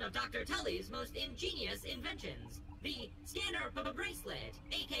is one of Dr. Tully's most ingenious inventions. The scanner bracelet,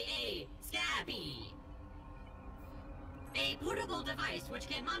 aka Scabby. A portable device which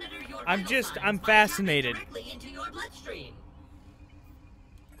can monitor your vital signs I'm by fascinated. tapping directly into your bloodstream.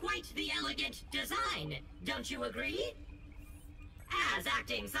 Quite the elegant design, don't you agree? As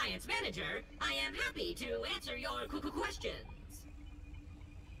acting science manager, I am happy to answer your questions.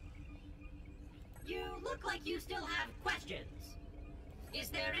 You look like you still have questions. Is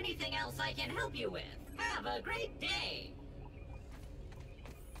there anything else I can help you with? Have a great day.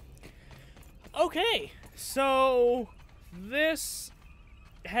 Okay, so this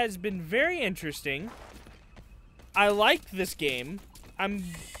has been very interesting. I liked this game. I'm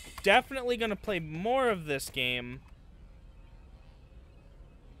definitely going to play more of this game.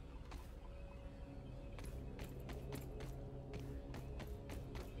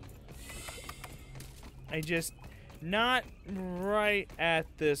 I just not right at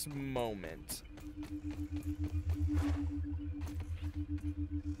this moment.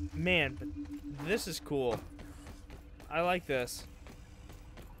 Man, but this is cool. I like this.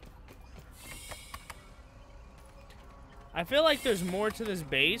 I feel like there's more to this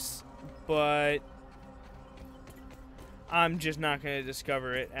base, but I'm just not going to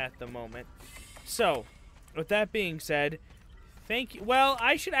discover it at the moment. So, with that being said, thank you. Well,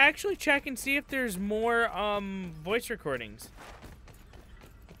 I should actually check and see if there's more voice recordings.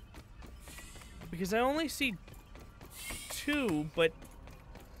 Because I only see 2, but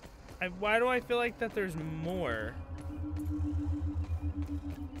why do I feel like that there's more?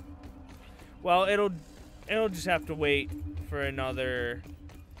 Well, it'll just have to wait for another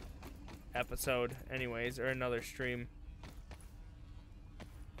episode anyways, or another stream.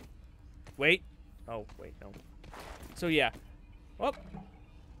 Wait. Oh, wait, no. So yeah. Oh,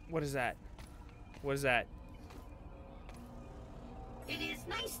 what is that? What is that? It is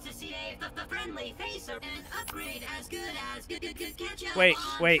nice to see a friendly face or an upgrade as good as good catch up Wait,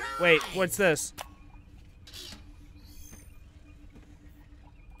 on wait, wait. fries. What's this?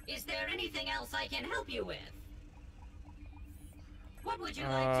 Is there anything else I can help you with? What would you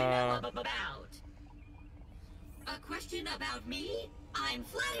like to know about? A question about me? I'm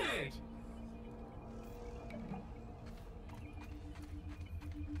flattered.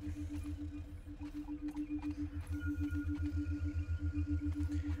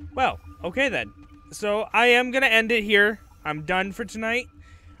 Well, okay then. So I am going to end it here. I'm done for tonight.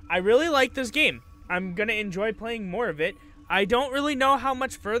 I really like this game. I'm going to enjoy playing more of it. I don't really know how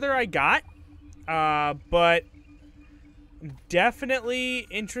much further I got, but I'm definitely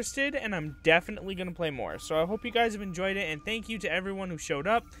interested, and I'm definitely going to play more. So I hope you guys have enjoyed it, and thank you to everyone who showed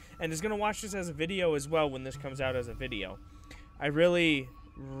up and is going to watch this as a video as well when this comes out as a video. I really,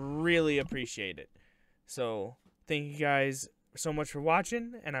 really appreciate it. So thank you guys so much for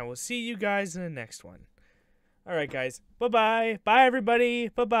watching, and I will see you guys in the next one. All right, guys. Bye-bye. Bye, everybody.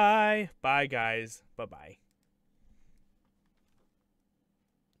 Bye-bye. Bye, guys. Bye-bye.